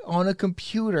TV. Yeah, on a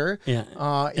computer. Yeah. In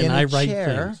and a I write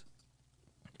chair. things.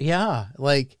 Yeah,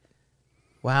 like,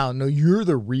 wow, no, you're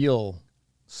the real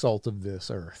salt of this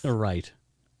earth. Right.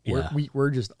 Yeah. We're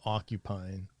just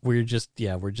occupying. We're just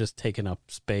taking up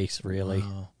space, really.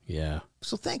 Wow. Yeah.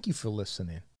 So thank you for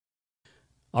listening.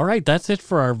 All right, that's it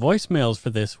for our voicemails for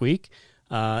this week.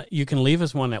 You can leave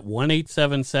us one at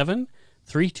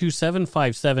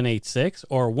 1-877-327-5786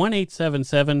 or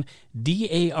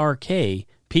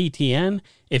 1-877-DARK-PTN.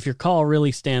 If your call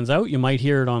really stands out, you might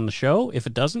hear it on the show. If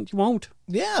it doesn't, you won't.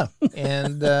 Yeah,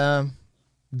 and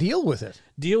deal with it.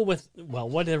 Deal with, well,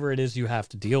 whatever it is you have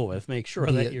to deal with. Make sure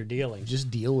that you're dealing.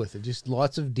 Just deal with it. Just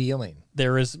lots of dealing.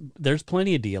 There's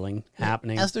plenty of dealing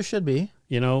happening. As there should be.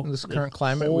 You know, In this current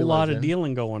climate a whole we lot live of in.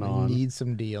 dealing going on. We need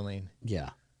some dealing. Yeah,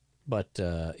 but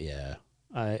yeah,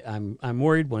 I'm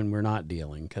worried when we're not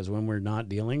dealing, because when we're not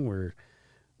dealing, we're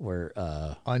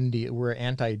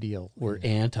anti-deal. We're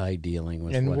anti-dealing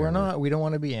with, and whatever. we're not. We don't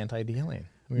want to be anti-dealing.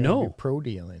 We want No. to be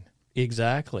pro-dealing.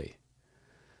 Exactly.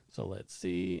 So let's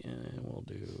see, and we'll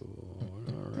do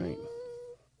all right.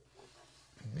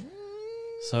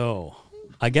 So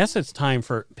I guess it's time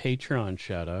for Patreon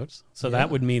shoutouts. So that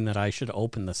would mean that I should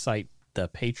open the site, the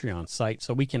Patreon site,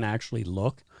 so we can actually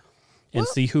look and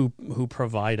see who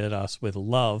provided us with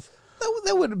love.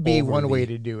 That would be Over one the- way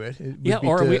to do it. It would Yeah, be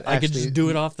or to I could just do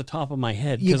it off the top of my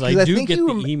head, because I do think get the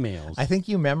you- emails. I think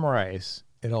you memorize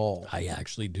it all. I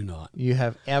actually do not. You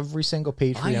have every single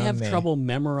Patreon. I have name. trouble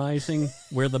memorizing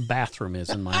where the bathroom is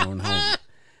in my own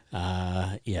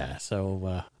home. Yeah,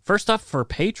 so first up for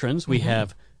patrons, we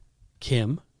have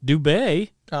Kim Dubé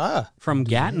from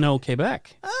Gatineau,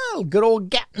 Quebec. Oh, good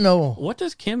old Gatineau. What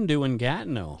does Kim do in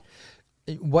Gatineau?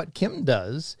 What Kim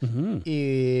does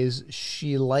is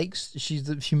she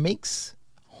makes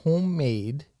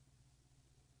homemade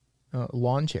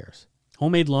lawn chairs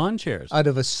Homemade lawn chairs. out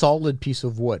of a solid piece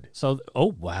of wood. So,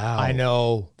 oh, wow. I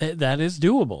know. That is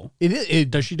doable. It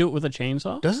Does she do it with a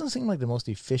chainsaw? doesn't seem like the most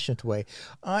efficient way.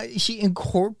 She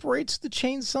incorporates the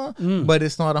chainsaw, but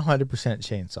it's not 100%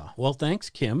 chainsaw. Well, thanks,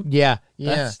 Kim. Yeah.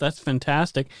 That's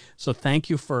fantastic. So thank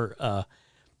you for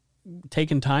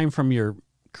taking time from your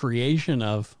creation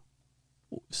of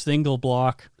single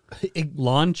block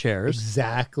lawn chairs.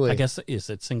 Exactly. I guess, is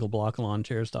it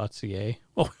singleblocklawnchairs.ca?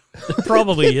 Oh, it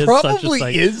probably is probably such a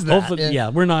site. is that, Hopefully, yeah.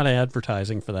 we're not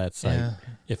advertising for that site, Yeah.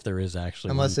 if there is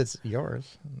actually Unless one. it's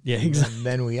yours. Yeah, exactly.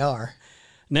 Then we are.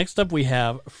 Next up, we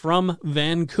have from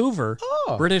Vancouver,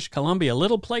 British Columbia, a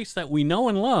little place that we know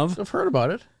and love. I've heard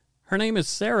about it. Her name is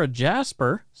Sarah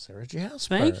Jasper. Sarah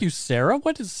Jasper. Thank you, Sarah.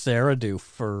 What does Sarah do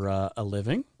for a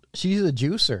living? She's a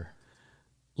juicer.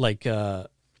 Like,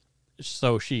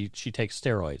 so she takes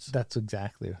steroids. That's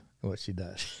exactly what she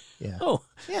does. Yeah. Oh,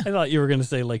 Yeah. I thought you were going to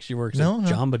say like she works No, at no.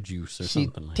 Jamba Juice or She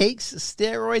something like that. takes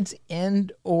steroids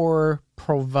and or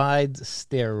provides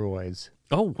steroids.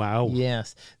 Oh, wow.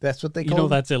 Yes, that's what they You call know,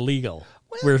 that's illegal.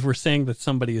 We're saying that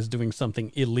somebody is doing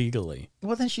something illegally.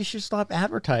 Well, then she should stop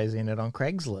advertising it on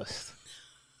Craigslist.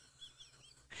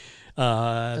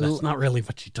 That's not really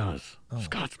what she does.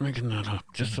 Scott's making that up,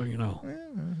 just so you know.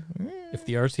 If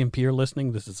the RCMP are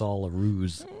listening, this is all a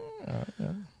ruse.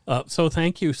 So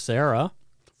thank you, Sarah,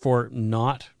 for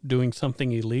not doing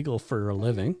something illegal for a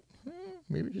living.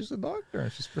 Maybe she's a doctor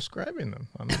and she's prescribing them.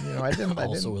 I mean, I didn't.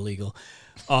 Also illegal.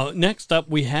 Next up,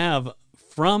 we have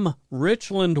from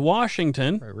Richland,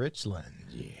 Washington. Richland,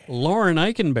 yeah. Lauren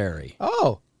Eikenberry.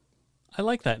 Oh, I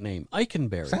like that name,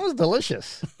 Eikenberry. sounds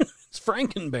delicious. It's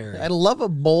Frankenberry. I love a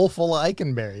bowl full of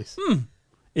Eikenberries.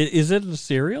 Is it a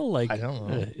cereal? Like I don't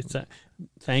know.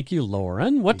 Thank you,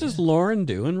 Lauren. What does Lauren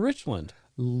do in Richland?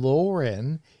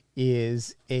 Lauren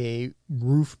is a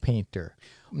roof painter.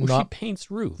 She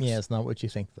paints roofs. Yeah, it's not what you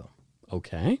think, though.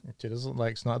 Okay. It doesn't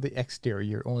like it's not the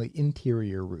exterior, only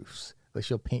interior roofs. Like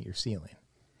she'll paint your ceiling.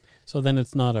 So then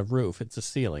it's not a roof; it's a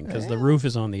ceiling because the roof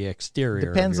is on the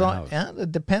exterior. Depends of your on. house. Yeah,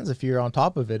 it depends if you're on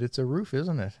top of it. It's a roof,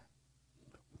 isn't it?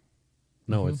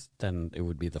 No, it's then it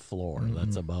would be the floor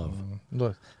that's above.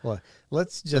 Look,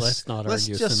 let's just let's not let's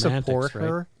argue just semantics, support right?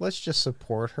 her. Let's just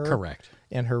support her. Correct.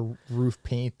 And her roof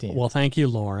painting. Well, thank you,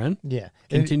 Lauren. Yeah.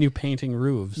 Continue painting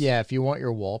roofs. Yeah, if you want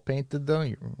your wall painted, though,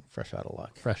 you're fresh out of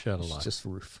luck. Fresh out of It's luck. just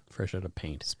roof. Fresh out of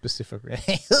paint. Specifically.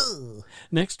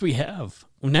 Next we have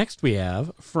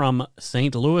from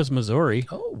St. Louis, Missouri,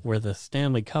 where the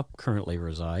Stanley Cup currently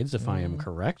resides, if I am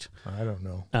correct. I don't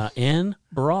know. Ann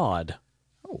Broad.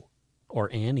 Oh. Or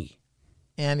Annie.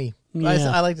 Annie.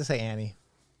 Yeah. I like to say Annie,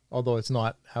 although it's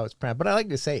not how it's pronounced, but I like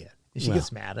to say it. She Well.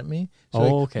 gets mad at me. She's Oh,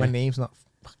 like, okay. My name's not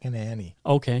fucking Annie.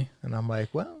 Okay. And I'm like,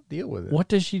 well, deal with it. What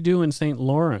does she do in St.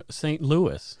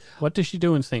 Louis? What does she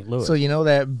do in St. Louis? So you know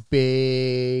that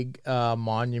big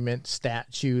monument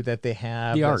statue that they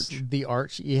have? The that's- arch. The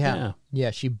arch, yeah.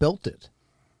 Yeah, she built it.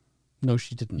 No,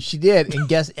 she didn't. She did.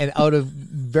 And out of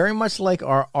very much like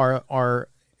our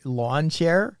lawn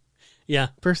chair Yeah.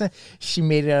 person, she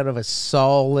made it out of a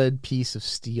solid piece of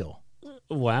steel.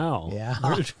 Wow. Yeah.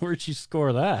 Where'd she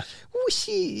score that? Oh,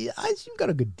 she got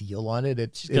a good deal on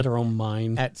it. She's got her own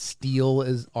mind. At Steel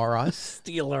is R Us.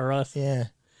 Steal or us. Yeah.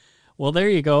 Well, there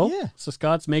you go. Yeah. So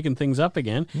Scott's making things up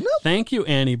again. Nope. Thank you,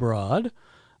 Annie Broad.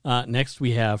 Next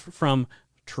we have from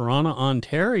Toronto,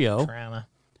 Ontario, Trana.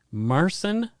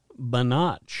 Marcin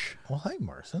Banach. Oh, hi,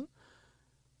 Marcin.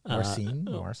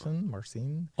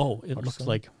 Marcin. Oh, it looks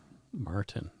like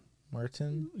Martin.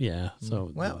 Martin. Yeah.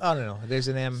 So Well, I don't know. There's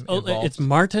an M. oh, involved. it's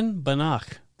Martin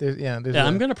Banach. There's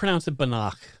I'm going to pronounce it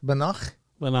Banach. Banach.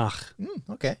 Banach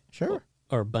Okay, sure.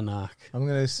 or Banach. I'm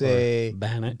gonna say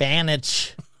Banach.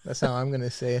 Banach. That's how I'm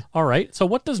gonna say it. All right. So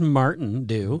what does Martin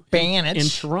do Banach. in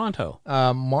Toronto?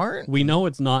 Martin. We know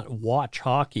it's not watch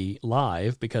hockey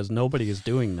live because nobody is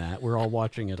doing that. We're all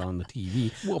watching it on the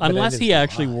TV. Well, but unless it he is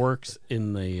actually live. works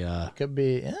in the... Could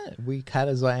be. Yeah, we had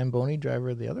a Zamboni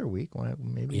driver the other week.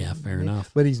 Maybe. Yeah, fair enough.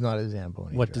 But he's not a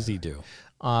Zamboni. what driver. does he do?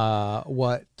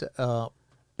 What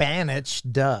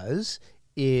Banach does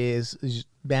is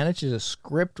Banach is a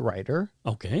script writer.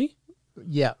 Okay.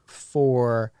 Yeah,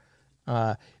 for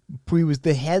he was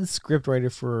the head script writer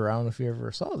for, I don't know if you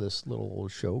ever saw this little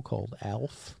old show called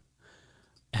Alf.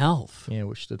 Alf. Yeah,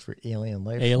 which stood for Alien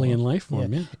Life Alien Form. Life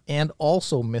Form, yeah. And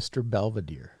also Mr.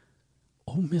 Belvedere.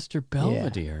 Oh, Mr.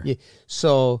 Belvedere. Yeah.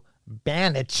 So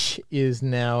Banach is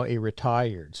now a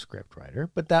retired scriptwriter,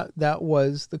 but that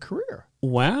was the career.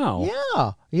 Wow.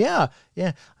 Yeah.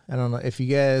 I don't know if you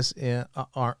guys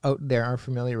are out there are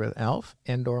familiar with Alf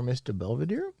and or Mr.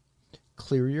 Belvedere.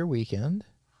 Clear your weekend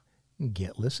and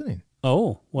get listening.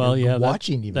 Oh, well, yeah.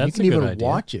 Watching even. That's You can a good even idea.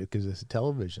 watch it because it's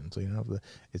television, so you don't have the.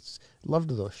 It's loved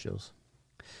those shows.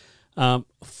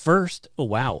 First,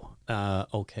 wow.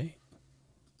 Okay.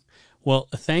 Well,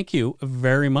 thank you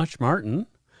very much, Martin.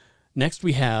 Next,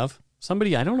 we have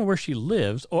somebody, I don't know where she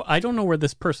lives, or I don't know where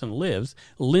this person lives,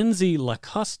 Lindsay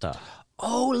LaCosta.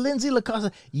 Oh, Lindsay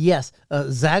LaCosta. Yes,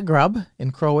 Zagreb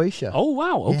in Croatia. Oh,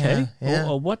 wow. Okay. Yeah.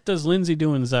 Well, what does Lindsay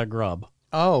do in Zagreb?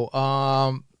 Oh,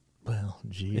 well,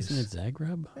 geez. Isn't it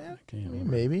Zagreb? Yeah, I can't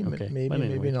remember. maybe, Okay. maybe, But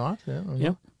anyway. maybe not. I don't know.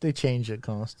 Yep. They change it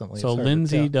constantly. So It's hard to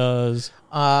Lindsay tell.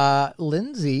 does...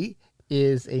 Lindsay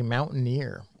is a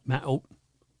mountaineer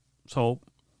So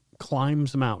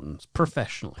climbs mountains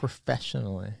professionally.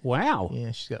 professionally. Wow.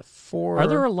 Yeah, she's got 4. Are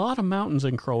there a lot of mountains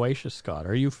in Croatia, Scott?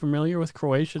 Are you familiar with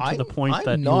Croatia to the point I'm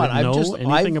that not. you would know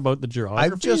anything I've- about the geography?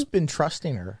 I've just been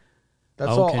trusting her.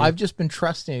 That's Okay. all. I've just been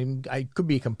trusting. I could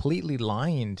be completely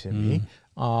lying to me,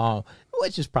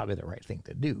 which is probably the right thing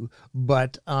to do.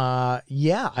 But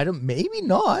yeah, I don't. Maybe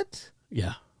not.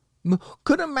 Yeah.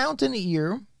 Could a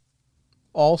mountaineer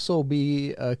also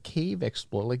be a cave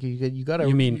explorer. Like you got to.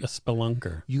 You mean a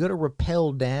spelunker? You got to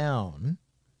rappel down.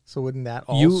 So wouldn't that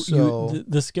also?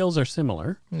 The skills are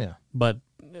similar. Yeah. But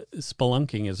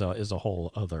spelunking is a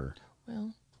whole other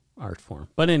art form.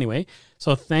 But anyway,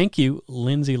 so thank you,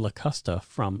 Lindsay Lacosta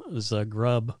from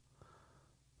Zagreb,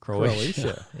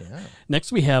 Croatia. Yeah.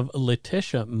 Next we have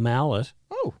Letitia Mallet.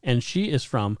 Oh. And she is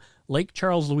from Lake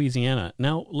Charles, Louisiana.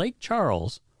 Now, Lake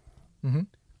Charles,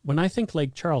 when I think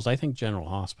Lake Charles, I think General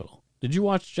Hospital. Did you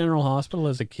watch General Hospital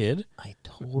as a kid? I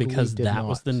totally Because did that not.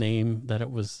 was the name that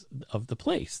it was of the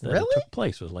place that Really? it took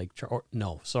place was Lake Charles.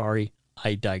 No, sorry,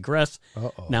 I digress.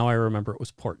 Uh-oh. Now I remember it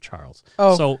was Port Charles.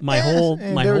 Oh, so my whole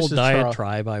there's the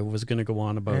diatribe I was going to go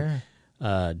on about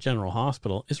General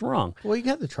Hospital is wrong. Well, you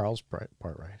got the Charles part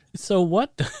right. So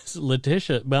what does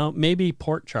Letitia? Well, maybe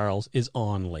Port Charles is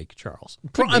on Lake Charles.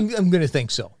 I'm going to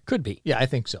think so. Could be. Yeah, I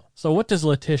think so. So what does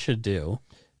Letitia do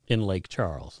in Lake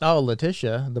Charles? Oh,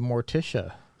 Letitia, the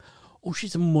Morticia. Oh,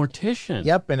 she's a mortician.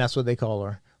 Yep, and that's what they call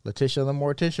her. Letitia the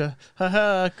Morticia.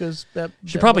 Haha, because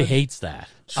She probably hates that.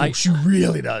 She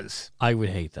really does. I would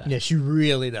hate that. Yeah, she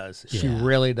really does. She Yeah.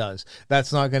 really does.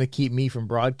 That's not going to keep me from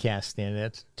broadcasting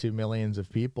it to millions of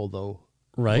people, though.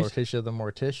 Right. Morticia the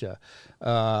Morticia.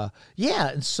 Yeah,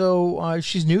 and so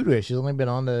she's new to it. She's only been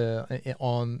on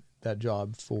that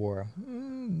job for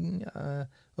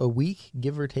a week,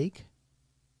 give or take.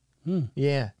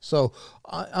 Yeah, so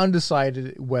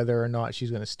undecided whether or not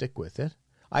she's going to stick with it.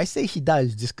 I say she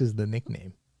does just because of the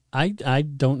nickname. I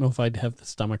don't know if I'd have the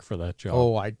stomach for that job.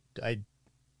 Oh, I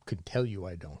could tell you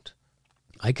I don't.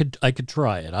 I could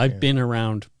try it. I've been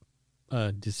around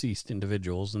deceased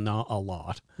individuals, not a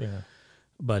lot. Yeah.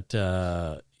 But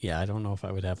I don't know if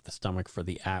I would have the stomach for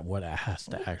what has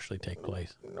to actually take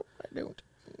place. Nope, I don't.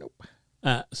 Nope.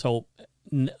 So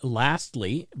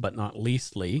lastly, but not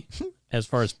leastly, as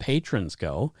far as patrons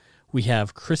go, we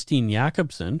have Christine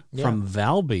Jacobsen from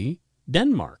Valby,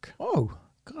 Denmark. Oh,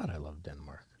 God, I love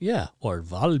Denmark. Yeah, or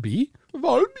Valby.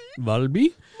 Valby.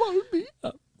 Valby. Valby.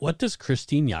 What does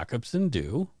Christine Jacobsen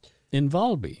do in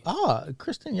Valby?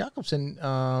 Kristen Jacobsen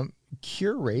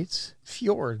curates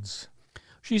fjords.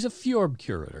 She's a fjord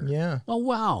curator. Yeah. Oh,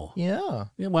 wow. Yeah.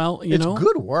 Yeah, well, It's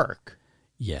good work.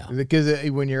 Yeah. Because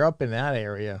when you're up in that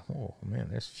area, oh, man,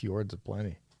 there's fjords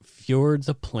aplenty. Fjords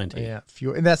aplenty. Yeah.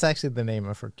 And that's actually the name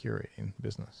of her curating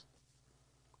business.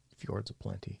 Fjords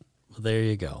aplenty. Well, there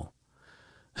you go.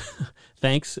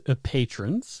 Thanks,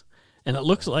 patrons. And it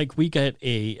looks like we get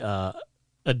a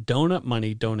donut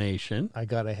money donation. I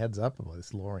got a heads up about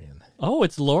this, Lorian. Oh,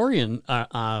 it's Lorian,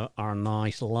 our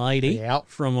nice lady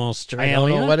from Australia. I don't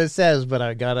know what it says, but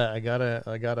I gotta. I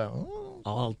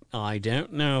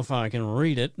don't know if I can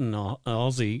read it in an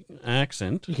Aussie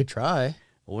accent. You could try.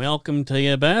 Welcome to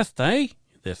your birthday,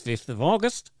 the 5th of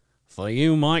August, for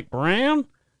you, Mike Brown,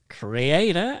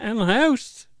 creator and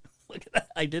host. Look at that.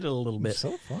 I did it a little bit.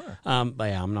 So far. But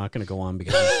yeah, I'm not going to go on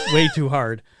because it's way too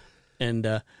hard.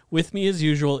 And with me, as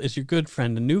usual, is your good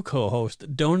friend and new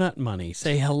co-host, Donut Money.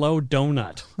 Say hello,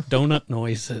 Donut. Donut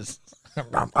noises.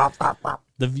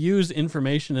 The views,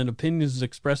 information, and opinions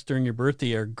expressed during your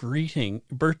birthday greeting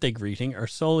are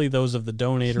solely those of the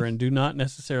donator and do not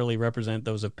necessarily represent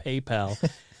those of PayPal,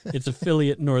 its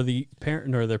affiliate, nor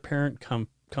their parent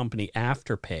company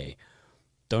Afterpay.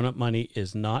 Donut Money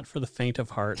is not for the faint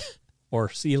of heart or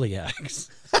celiacs.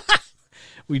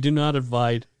 We do not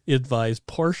advise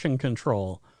portion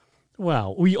control.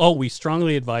 Well, we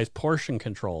strongly advise portion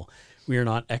control. We are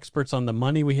not experts on the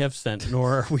money we have sent,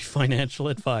 nor are we financial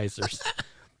advisors.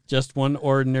 Just one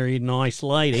ordinary nice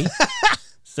lady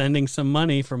sending some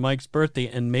money for Mike's birthday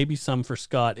and maybe some for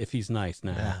Scott if he's nice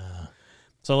now.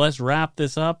 So let's wrap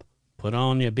this up. Put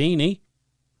on your beanie.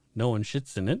 No one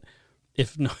shits in it.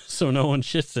 No one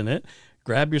shits in it.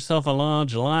 Grab yourself a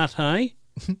large latte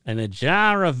and a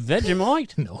jar of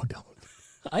Vegemite. No, don't.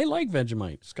 I like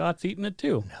Vegemite. Scott's eating it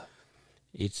too. No.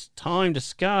 It's time to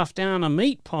scarf down a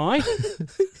meat pie.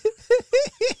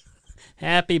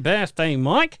 Happy birthday,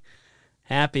 Mike.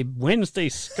 Happy Wednesday,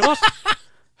 Scott.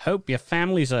 Hope your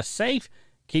families are safe.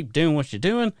 Keep doing what you're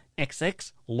doing.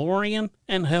 XX, Lorian,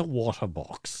 and her water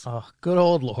box. Oh, good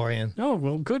old Lorian. Oh,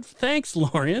 well, good. Thanks,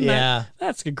 Lorian. Yeah.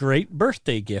 That's a great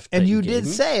birthday gift. And you gave did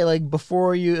me. say, like,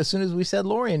 before as soon as we said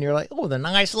Lorian, you're like, oh, the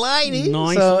nice lady.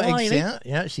 Nice lady.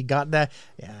 Yeah, she got that.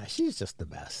 Yeah, she's just the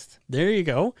best. There you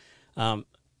go.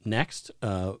 Next,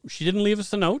 she didn't leave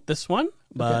us a note, this one,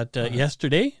 but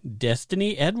yesterday,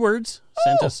 Destiny Edwards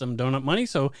sent us some donut money.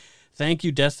 So thank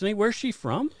you, Destiny. Where's she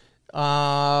from?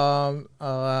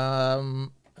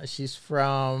 She's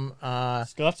from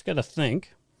Scott's got to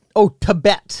think.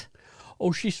 Tibet.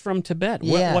 Oh, she's from Tibet.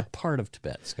 Yeah. What part of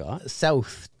Tibet, Scott?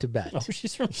 South Tibet. Oh,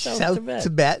 she's from South Tibet.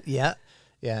 Tibet, yeah.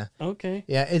 Yeah. Okay.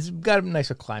 Yeah, it's got a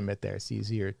nicer climate there. It's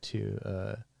easier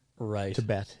to Right.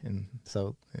 Tibet in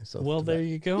South Well, Tibet. there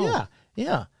you go. Yeah,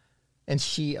 yeah. And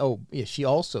she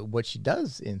also, what she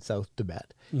does in South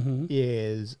Tibet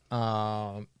is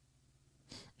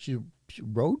she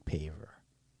road paver.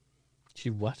 She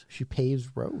what? She paves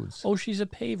roads. Oh, she's a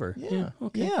paver. Yeah.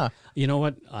 Okay. Yeah. You know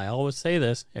what? I always say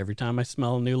this every time I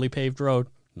smell a newly paved road.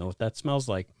 Know what that smells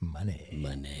like? Money.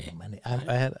 Money.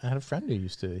 I had a friend who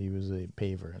he was a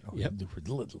paver. And Yep.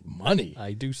 Little money.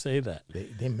 I do say that.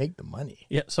 They make the money.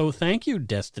 Yeah. So thank you,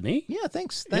 Destiny. Yeah,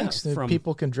 thanks. from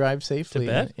People can drive safely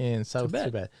Tibet? in South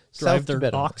Tibet. Drive South their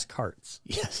Tibet. ox carts.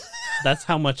 Yes. That's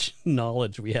how much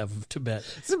knowledge we have of Tibet.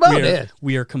 It's about it.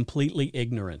 We are completely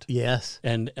ignorant. Yes.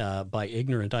 And by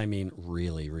ignorant, I mean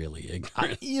really, really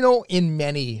ignorant. In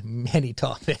many, many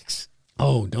topics.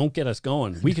 Oh, don't get us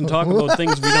going. We can talk about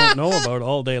things we don't know about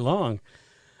all day long.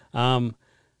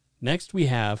 Next, we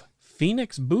have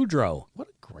Phoenix Boudreaux. What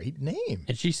a great name.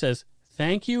 And she says,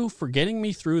 thank you for getting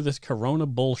me through this Corona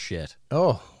bullshit.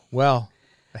 Oh, well,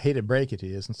 I hate to break it to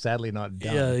you. It's sadly not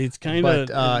done. Yeah, it's kind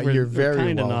of, you're very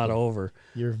kind of welcome. not over.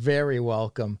 You're very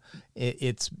welcome.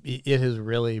 It has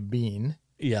really been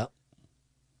Yeah.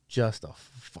 just a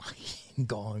fucking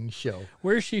gong show.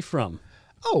 Where's she from?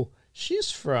 Oh,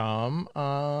 she's from,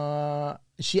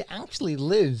 she actually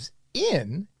lives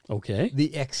in Okay.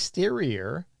 the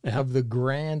exterior of the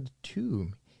Grand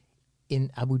Tomb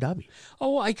in Abu Dhabi.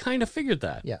 Oh, I kind of figured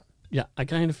that. Yeah. Yeah, I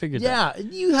kind of figured that. Yeah,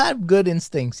 you have good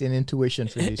instincts and intuition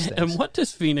for these things. And what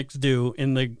does Phoenix do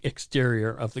in the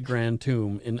exterior of the Grand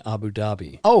Tomb in Abu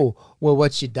Dhabi? Oh, well,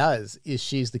 what she does is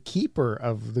she's the keeper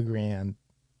of the Grand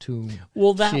Tomb.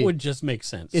 Well, that would just make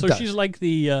sense. So does. she's like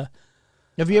the...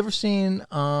 Have you ever seen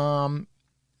The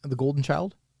Golden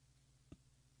Child?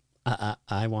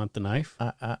 I want the knife.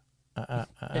 Eddie I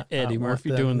Murphy want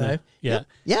the doing knife. the...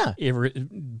 Yeah.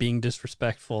 Being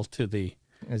disrespectful to the...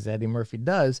 As Eddie Murphy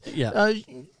does. Yeah.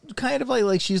 Kind of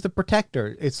like she's the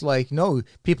protector. It's like, no,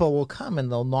 people will come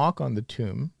and they'll knock on the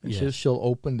tomb. And Yeah. she'll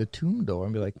open the tomb door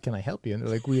and be like, can I help you? And they're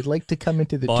like, we'd like to come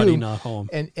into the Body tomb. not home.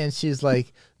 And she's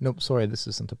like, nope, sorry, this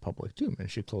isn't a public tomb. And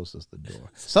she closes the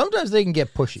door. Sometimes they can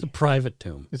get pushy. It's a private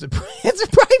tomb. It's a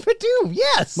private tomb,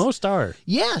 yes. Most are.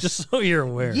 Yes. Just so you're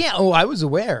aware. Yeah, oh, I was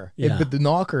aware. Yeah. But the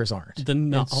knockers aren't.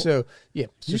 And so, yeah.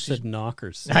 You so said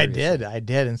knockers. I Seriously.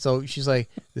 did. And so she's like,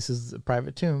 this is a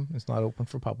private tomb. It's not open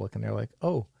for public. And they're like,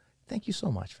 oh, thank you so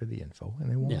much for the info.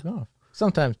 And they walk off.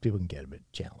 Sometimes people can get a bit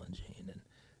challenging. And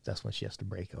that's when she has to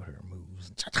break out her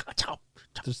moves.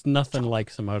 There's nothing like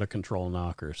some out of control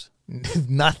knockers.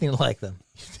 Nothing like them.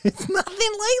 It's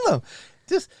nothing like them.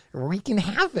 Just wreaking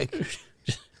havoc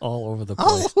All over the place.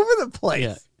 all over the place.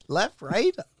 Yeah. Left,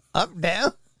 right, up,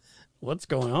 down. What's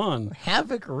going on?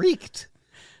 Havoc wreaked.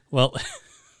 Well,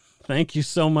 thank you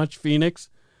so much, Phoenix,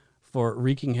 for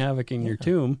wreaking havoc in your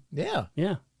tomb. Yeah.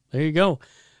 Yeah, there you go.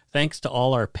 Thanks to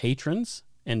all our patrons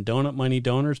and Donut Money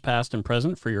donors, past and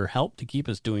present, for your help to keep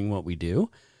us doing what we do.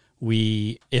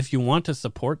 If you want to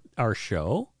support our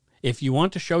show, if you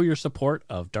want to show your support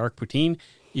of Dark Poutine,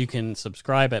 you can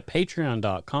subscribe at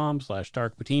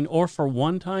patreon.com/darkpoutine, or for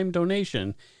one-time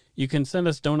donation, you can send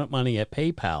us donut money at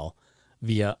PayPal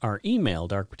via our email,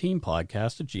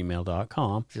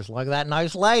 darkpoutinepodcast@gmail.com. Just like that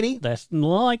nice lady. That's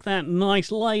like that nice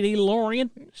lady,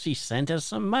 Lorian. She sent us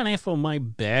some money for my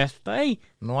birthday.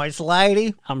 Nice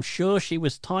lady. I'm sure she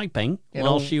was typing You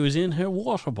while know, she was in her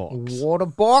water box. Water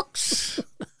box.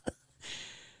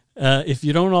 If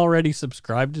you don't already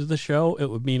subscribe to the show, it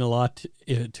would mean a lot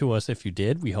to us if you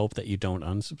did. We hope that you don't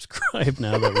unsubscribe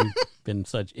now that we've been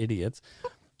such idiots.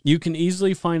 You can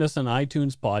easily find us on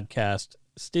iTunes Podcast,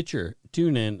 Stitcher,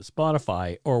 TuneIn,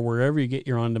 Spotify, or wherever you get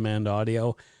your on-demand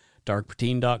audio.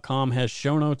 Darkpoutine.com has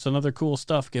show notes and other cool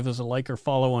stuff. Give us a like or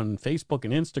follow on Facebook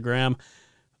and Instagram.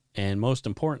 And most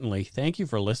importantly, thank you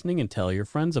for listening, and tell your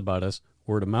friends about us.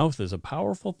 Word of mouth is a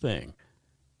powerful thing.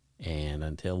 And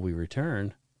until we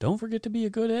return, don't forget to be a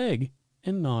good egg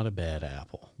and not a bad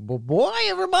apple. Bye,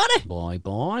 everybody.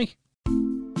 Bye-bye.